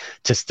how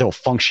to still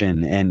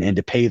function and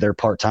to pay their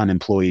part-time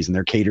employees and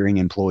their catering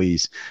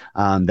employees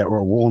that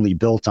were only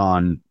built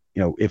on,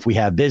 if we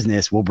have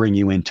business, we'll bring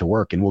you into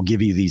work and we'll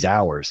give you these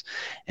hours.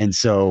 And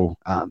so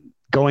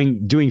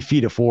doing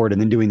Feed It Forward and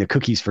then doing the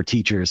cookies for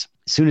teachers,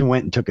 soon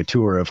went and took a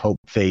tour of Hope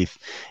Faith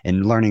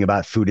and learning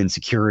about food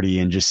insecurity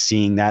and just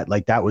seeing that,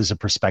 that was a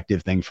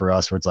perspective thing for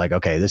us where it's like,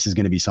 okay, this is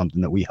going to be something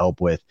that we help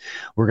with.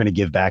 We're going to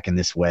give back in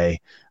this way,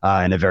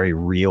 in a very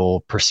real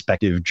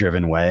perspective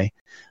driven way.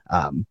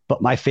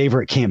 But my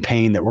favorite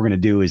campaign that we're going to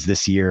do is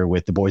this year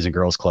with the Boys and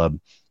Girls Club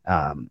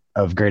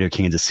of Greater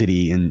Kansas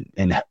City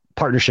and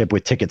partnership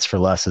with Tickets for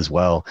Less as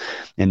well.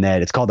 And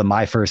that it's called the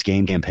My First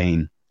Game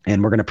campaign.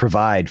 And we're going to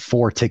provide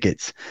 4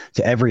 tickets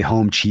to every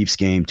home Chiefs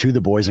game to the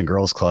Boys and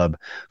Girls Club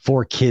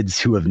for kids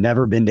who have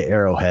never been to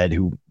Arrowhead,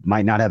 who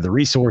might not have the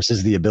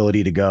resources, the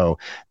ability to go.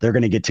 They're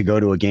going to get to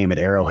go to a game at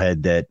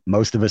Arrowhead that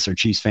most of us are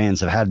Chiefs fans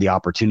have had the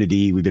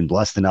opportunity. We've been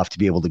blessed enough to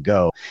be able to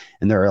go.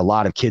 And there are a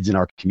lot of kids in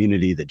our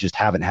community that just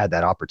haven't had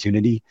that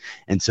opportunity.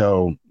 And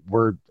so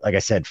we're, like I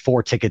said,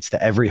 4 tickets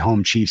to every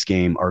home Chiefs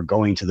game are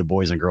going to the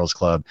Boys and Girls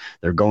Club.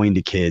 They're going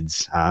to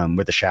kids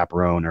with a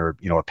chaperone or,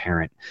 a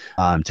parent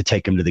to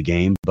take them to the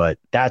game. But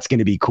that's going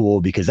to be cool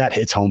because that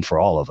hits home for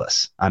all of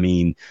us. I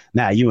mean,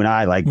 Matt, you and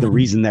I, the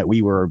reason that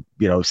we were,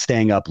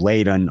 staying up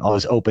late on all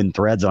those open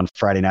threads on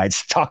Friday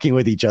nights talking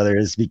with each other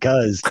is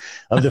because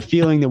of the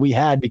feeling that we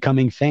had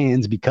becoming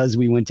fans, because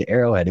we went to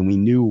Arrowhead and we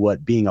knew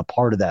what being a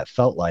part of that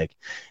felt like.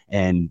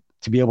 And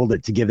to be able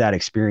to give that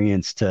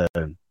experience to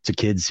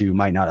kids who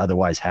might not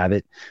otherwise have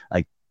it,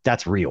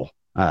 that's real.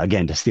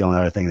 Again, to steal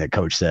another thing that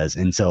Coach says.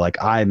 And so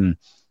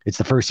it's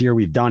the first year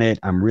we've done it.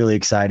 I'm really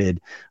excited.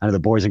 I know the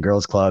Boys and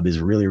Girls Club is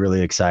really,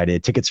 really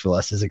excited. Tickets for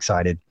Less is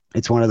excited.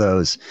 It's one of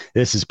those,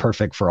 this is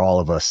perfect for all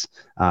of us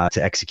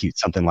to execute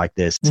something like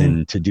this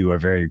and to do a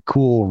very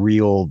cool,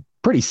 real,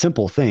 pretty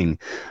simple thing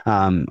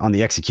on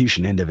the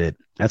execution end of it.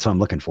 That's what I'm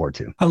looking forward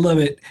to. I love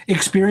it.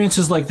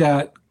 Experiences like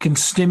that can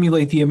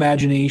stimulate the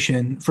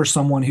imagination for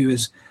someone who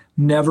has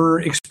never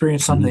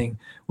experienced something.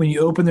 When you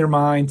open their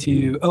mind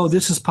to, oh,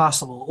 this is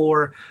possible,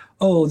 or,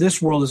 oh,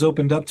 this world has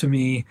opened up to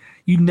me.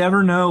 You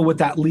never know what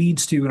that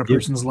leads to in a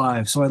person's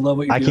life. So I love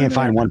what you're doing. I can't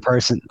find one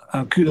person.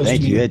 Kudos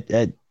Thank to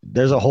you.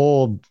 There's a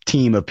whole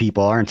team of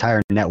people, our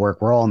entire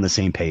network. We're all on the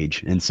same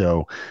page. And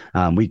so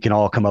we can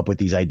all come up with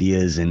these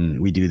ideas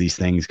and we do these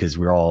things because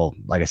we're all,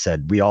 like I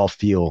said, we all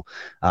feel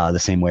the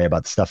same way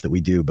about the stuff that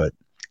we do. But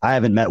I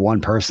haven't met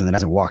one person that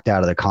hasn't walked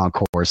out of the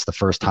concourse the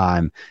first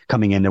time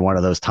coming into one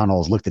of those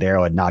tunnels, looked at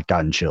Arrowhead, not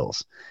gotten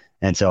chills.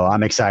 And so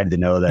I'm excited to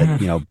know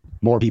that,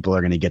 more people are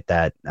going to get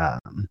that,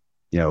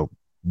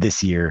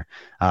 this year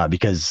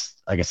because,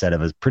 like I said, it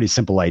was a pretty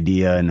simple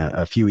idea and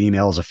a few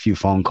emails, a few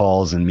phone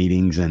calls and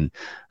meetings, and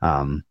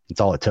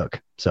it's all it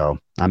took. So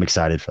I'm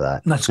excited for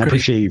that. That's great.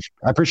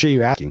 I appreciate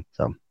you asking.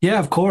 So yeah,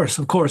 of course.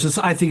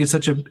 I think it's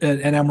such an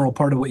emerald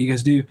part of what you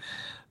guys do.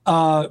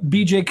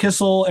 BJ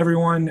Kissel,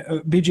 everyone.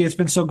 BJ, it's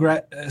been so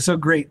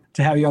great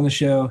to have you on the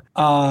show.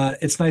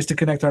 It's nice to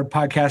connect our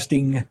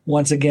podcasting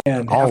once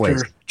again.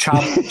 Always.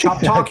 After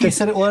Chop Talk, you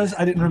said it was.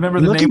 I didn't remember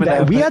the name of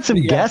that. We had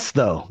some guests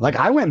though. Like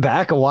I went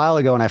back a while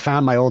ago and I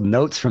found my old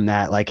notes from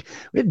that. Like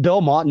we had Bill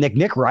Moss,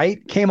 Nick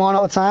Wright came on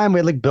all the time. We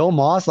had like Bill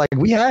Moss. Like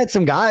we had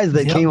some guys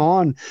that came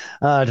on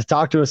to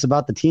talk to us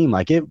about the team.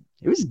 Like it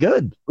was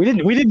good. We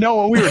didn't know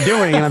what we were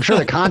doing, and I'm sure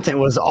the content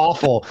was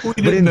awful.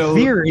 But in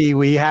theory,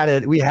 we had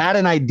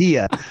an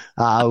idea.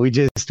 We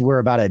just were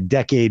about a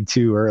decade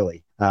too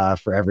early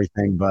for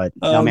everything. But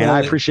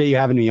I appreciate you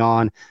having me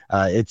on.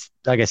 It's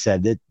like I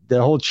said,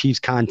 the whole Chiefs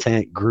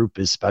content group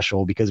is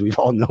special because we've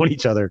all known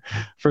each other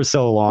for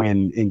so long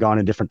and gone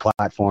to different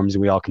platforms,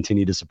 and we all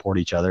continue to support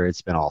each other.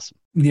 It's been awesome.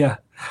 Yeah.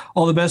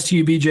 All the best to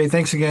you, BJ.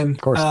 Thanks again.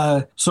 Of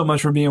course. So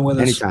much for being with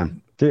us.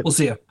 Anytime. We'll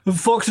see you.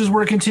 Folks, as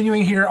we're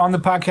continuing here on the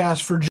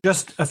podcast for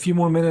just a few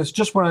more minutes,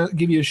 just want to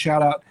give you a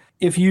shout out.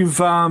 If you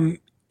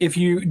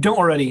don't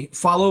already,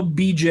 follow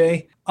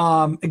BJ.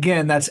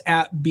 Again, that's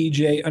at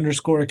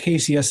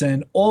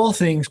BJ_KCSN. All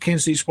things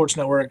Kansas City Sports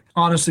Network.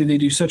 Honestly, they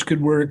do such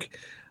good work.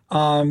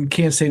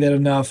 Can't say that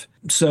enough.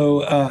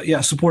 So,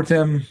 support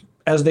them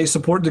as they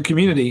support the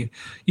community.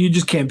 You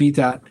just can't beat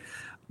that.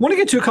 Want to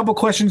get to a couple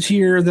questions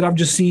here that I've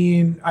just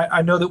seen.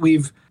 I know that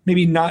we've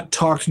maybe not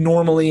talked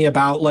normally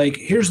about, like,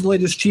 here's the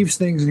latest Chiefs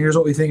things and here's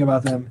what we think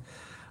about them.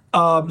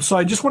 So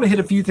I just want to hit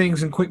a few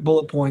things in quick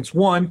bullet points.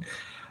 One,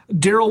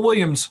 Daryl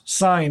Williams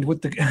signed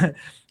with the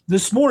 –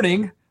 this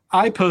morning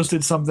I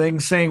posted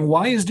something saying,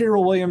 why is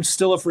Daryl Williams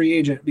still a free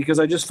agent? Because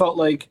I just felt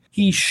like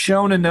he's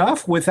shown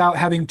enough without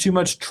having too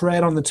much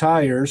tread on the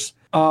tires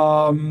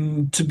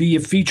to be a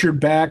featured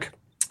back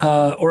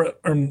not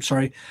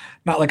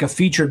like a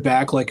featured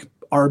back like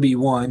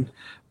RB1,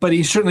 but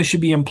he certainly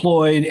should be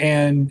employed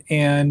and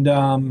it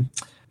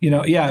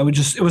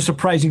was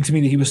surprising to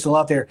me that he was still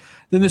out there.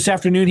 Then this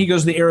afternoon he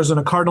goes to the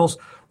Arizona Cardinals.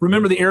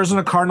 Remember, the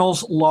Arizona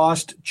Cardinals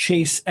lost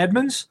Chase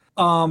Edmonds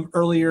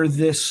earlier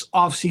this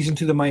offseason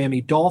to the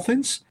Miami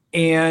Dolphins.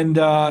 And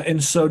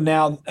so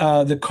now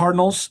the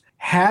Cardinals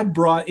had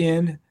brought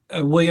in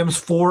Williams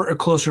for a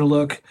closer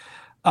look,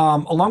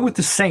 along with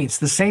the Saints.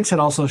 The Saints had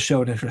also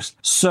showed interest.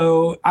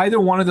 So either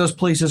one of those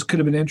places could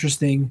have been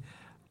interesting.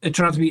 It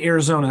turned out to be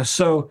Arizona.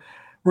 So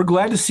we're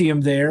glad to see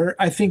him there.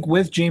 I think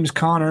with James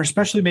Conner,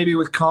 especially maybe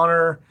with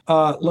Conner,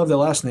 love the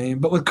last name,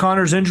 but with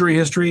Conner's injury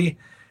history,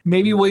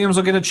 maybe Williams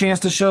will get a chance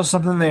to show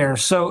something there.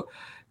 So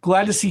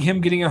glad to see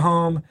him getting a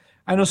home.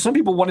 I know some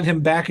people wanted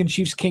him back in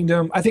Chiefs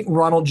Kingdom. I think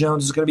Ronald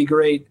Jones is going to be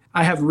great.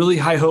 I have really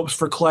high hopes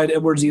for Clyde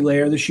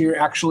Edwards-Helaire this year,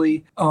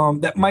 actually.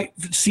 That might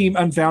seem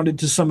unfounded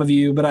to some of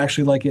you, but I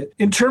actually like it.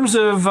 In terms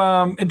of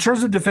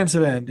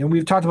defensive end, and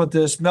we've talked about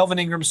this, Melvin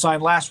Ingram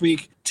signed last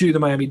week to the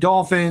Miami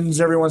Dolphins.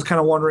 Everyone's kind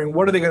of wondering,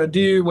 what are they going to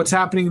do? What's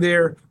happening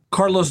there?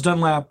 Carlos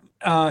Dunlap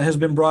has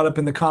been brought up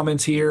in the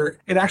comments here.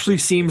 It actually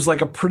seems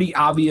like a pretty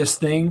obvious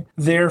thing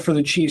there for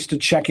the Chiefs to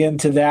check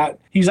into that.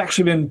 He's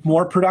actually been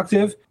more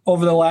productive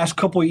over the last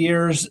couple of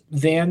years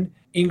than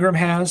Ingram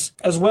has.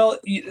 As well,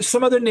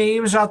 some other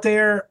names out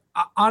there,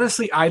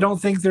 honestly, I don't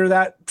think they're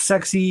that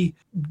sexy.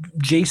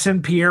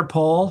 Jason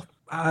Pierre-Paul,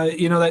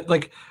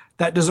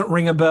 that doesn't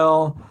ring a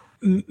bell.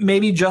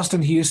 Maybe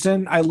Justin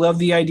Houston. I love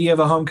the idea of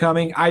a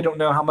homecoming. I don't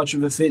know how much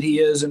of a fit he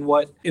is and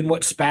what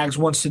Spags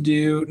wants to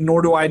do,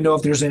 nor do I know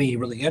if there's any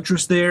really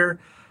interest there,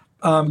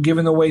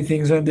 given the way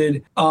things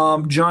ended.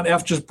 John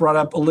F. just brought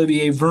up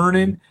Olivier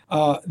Vernon.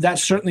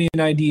 That's certainly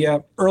an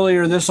idea.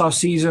 Earlier this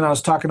offseason, I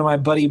was talking to my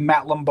buddy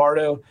Matt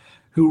Lombardo,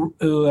 who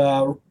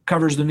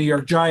covers the New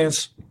York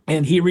Giants,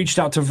 and he reached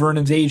out to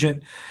Vernon's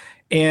agent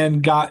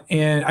and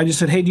I just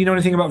said, hey, do you know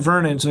anything about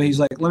Vernon? So he's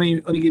like, let me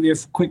give you a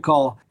quick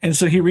call. And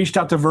so he reached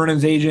out to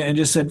Vernon's agent and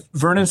just said,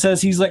 Vernon says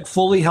he's like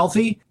fully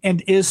healthy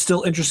and is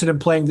still interested in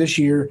playing this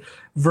year.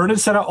 Vernon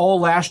sat out all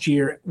last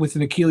year with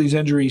an Achilles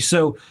injury.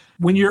 So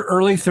when you're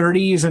early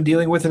 30s and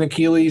dealing with an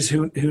Achilles,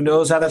 who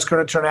knows how that's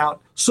going to turn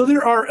out. So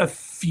there are a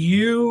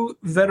few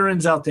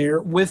veterans out there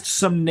with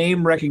some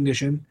name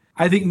recognition.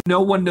 I think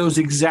no one knows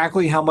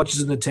exactly how much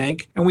is in the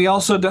tank. And we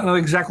also don't know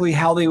exactly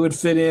how they would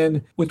fit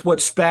in with what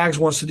Spags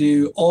wants to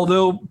do,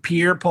 although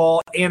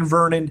Pierre-Paul and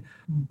Vernon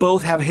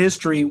both have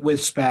history with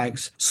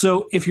Spags.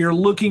 So if you're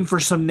looking for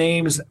some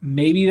names,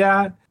 maybe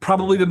that.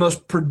 Probably the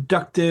most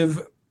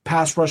productive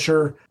pass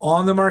rusher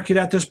on the market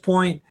at this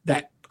point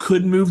that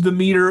could move the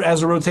meter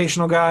as a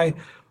rotational guy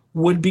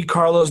would be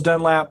Carlos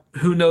Dunlap.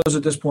 Who knows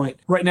at this point?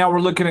 Right now,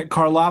 we're looking at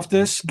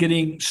Karlaftis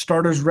getting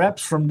starters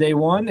reps from day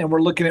one, and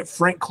we're looking at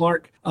Frank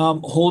Clark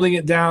holding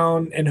it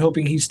down and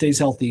hoping he stays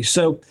healthy.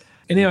 So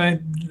anyway,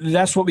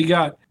 that's what we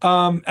got.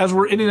 As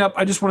we're ending up,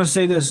 I just want to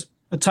say this.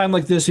 A time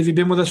like this, if you've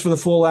been with us for the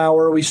full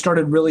hour, we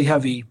started really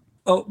heavy.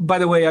 Oh, by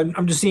the way,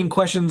 I'm just seeing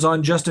questions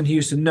on Justin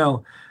Houston.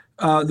 No,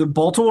 the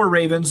Baltimore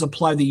Ravens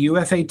applied the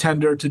UFA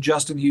tender to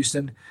Justin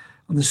Houston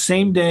on the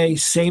same day,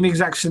 same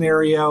exact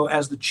scenario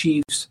as the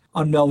Chiefs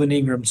on Melvin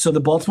Ingram. So the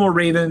Baltimore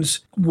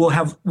Ravens will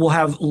have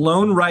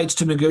loan rights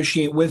to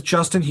negotiate with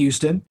Justin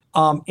Houston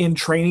in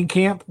training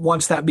camp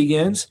once that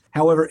begins.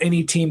 However,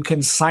 any team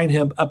can sign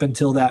him up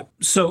until that.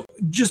 So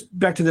just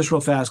back to this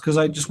real fast, because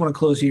I just want to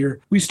close here.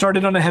 We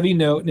started on a heavy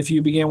note, and if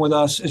you began with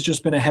us, it's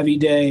just been a heavy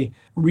day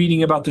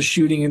reading about the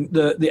shooting and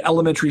the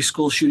elementary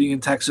school shooting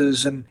in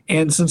Texas. And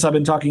since I've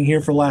been talking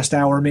here for the last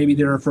hour, maybe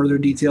there are further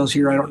details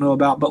here I don't know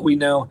about, but we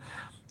know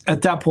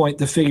at that point,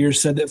 the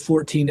figures said that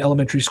 14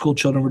 elementary school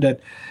children were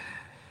dead.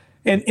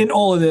 And in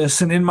all of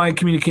this, and in my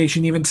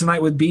communication, even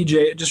tonight with BJ,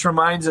 it just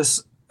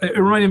it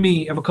reminded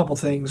me of a couple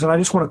things. And I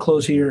just want to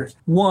close here.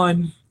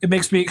 One, it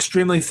makes me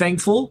extremely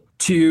thankful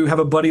to have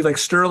a buddy like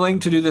Sterling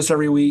to do this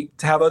every week,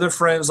 to have other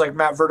friends like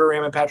Matt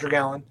Verderam and Patrick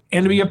Allen,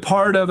 and to be a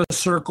part of a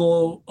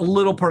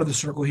little part of the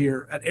circle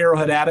here at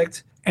Arrowhead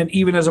Addict. And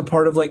even as a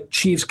part of like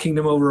Chiefs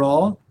Kingdom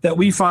overall, that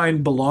we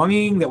find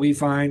belonging, that we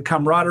find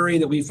camaraderie,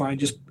 that we find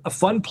just a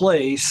fun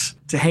place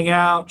to hang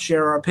out,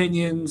 share our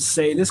opinions,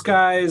 say this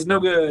guy is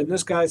no good,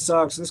 this guy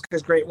sucks, this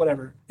guy's great,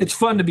 whatever. It's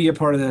fun to be a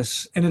part of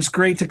this. And it's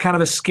great to kind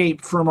of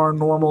escape from our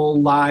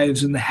normal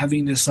lives and the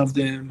heaviness of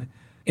them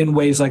in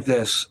ways like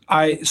this.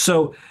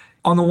 So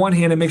on the one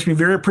hand, it makes me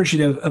very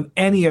appreciative of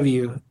any of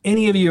you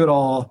at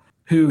all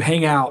who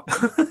hang out.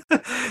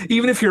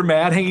 Even if you're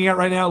mad hanging out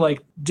right now,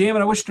 like, damn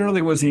it, I wish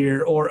Sterling was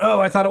here. Or, oh,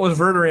 I thought it was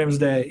Verderam's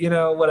day.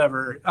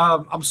 Whatever.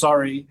 I'm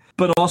sorry.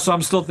 But also,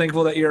 I'm still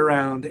thankful that you're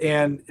around.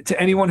 And to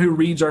anyone who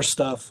reads our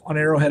stuff on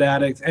Arrowhead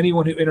Addict,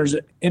 anyone who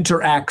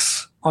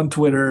interacts on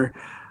Twitter,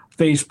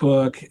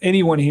 Facebook,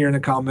 anyone here in the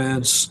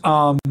comments,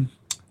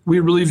 we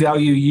really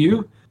value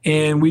you.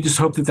 And we just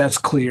hope that that's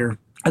clear.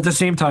 At the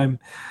same time,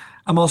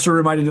 I'm also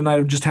reminded tonight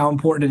of just how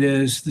important it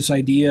is, this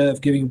idea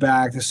of giving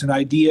back, this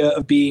idea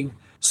of being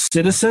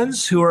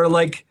citizens who are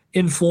like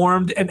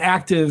informed and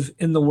active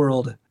in the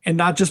world and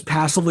not just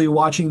passively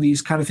watching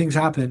these kind of things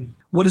happen.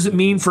 What does it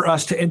mean for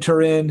us to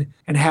enter in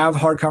and have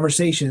hard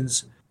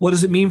conversations? What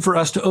does it mean for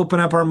us to open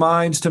up our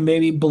minds to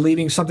maybe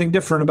believing something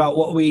different about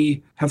what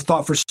we have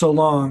thought for so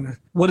long?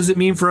 What does it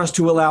mean for us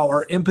to allow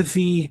our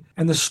empathy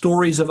and the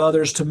stories of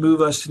others to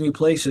move us to new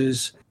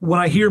places? When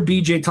I hear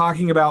BJ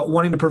talking about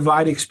wanting to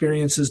provide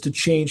experiences to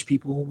change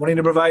people, wanting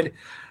to provide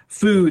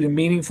food and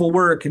meaningful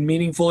work and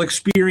meaningful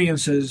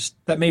experiences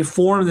that may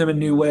form them in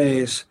new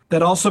ways,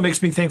 that also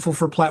makes me thankful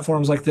for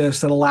platforms like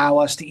this that allow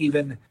us to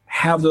even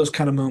have those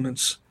kind of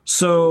moments.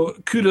 So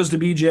kudos to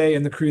BJ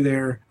and the crew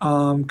there.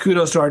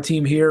 Kudos to our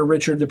team here,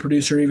 Richard, the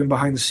producer, even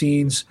behind the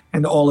scenes,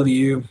 and to all of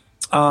you.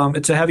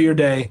 It's a heavier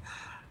day,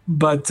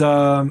 but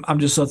I'm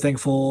just so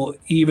thankful,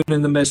 even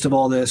in the midst of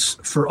all this,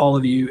 for all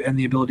of you and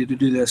the ability to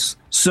do this.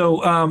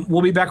 So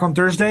we'll be back on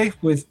Thursday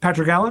with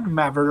Patrick Allen and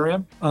Matt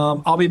Verderam.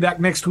 I'll be back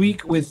next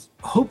week with,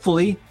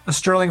 hopefully, a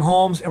Sterling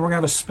Holmes, and we're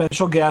going to have a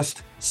special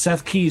guest,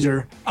 Seth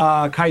Keyser.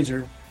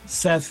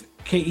 Seth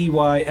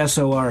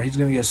Keysor. He's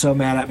going to get so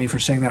mad at me for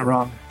saying that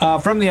wrong.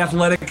 From The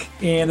Athletic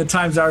and the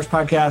Times Hours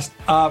podcast.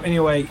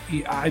 Anyway,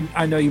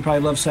 I know you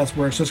probably love Seth's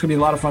work, so it's going to be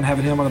a lot of fun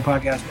having him on the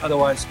podcast.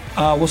 Otherwise,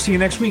 we'll see you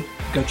next week.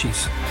 Go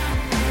Chiefs.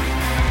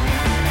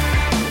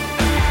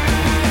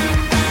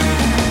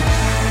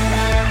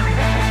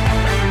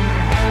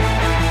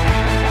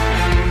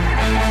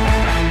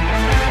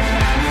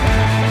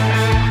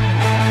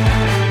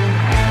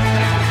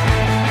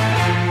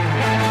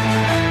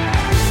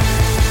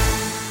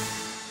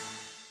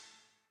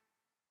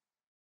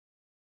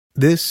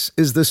 This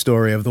is the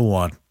story of the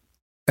one.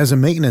 As a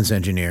maintenance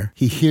engineer,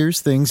 he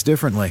hears things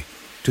differently.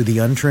 To the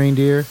untrained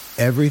ear,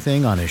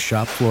 everything on his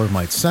shop floor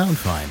might sound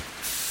fine,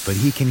 but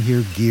he can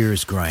hear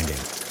gears grinding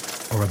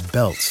or a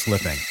belt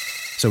slipping.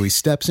 So he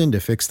steps in to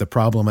fix the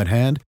problem at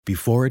hand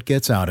before it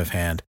gets out of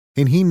hand.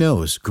 And he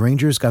knows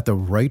Grainger's got the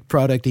right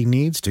product he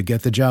needs to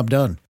get the job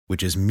done,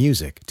 which is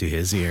music to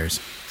his ears.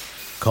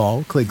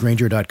 Call, click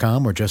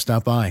Grainger.com, or just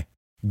stop by.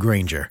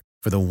 Grainger,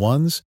 for the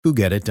ones who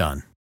get it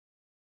done.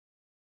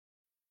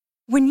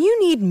 When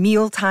you need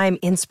mealtime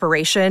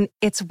inspiration,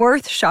 it's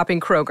worth shopping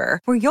Kroger,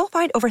 where you'll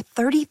find over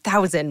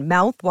 30,000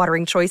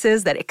 mouth-watering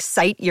choices that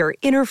excite your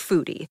inner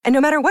foodie. And no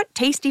matter what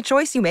tasty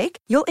choice you make,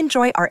 you'll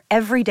enjoy our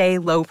everyday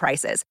low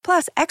prices,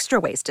 plus extra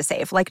ways to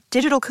save, like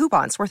digital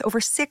coupons worth over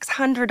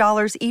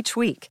 $600 each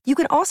week. You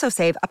can also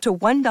save up to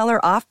 $1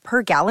 off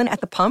per gallon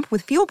at the pump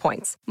with fuel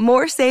points.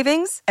 More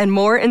savings and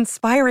more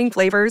inspiring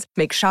flavors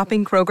make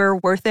shopping Kroger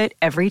worth it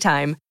every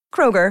time.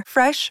 Kroger,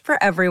 fresh for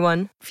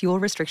everyone. Fuel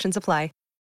restrictions apply.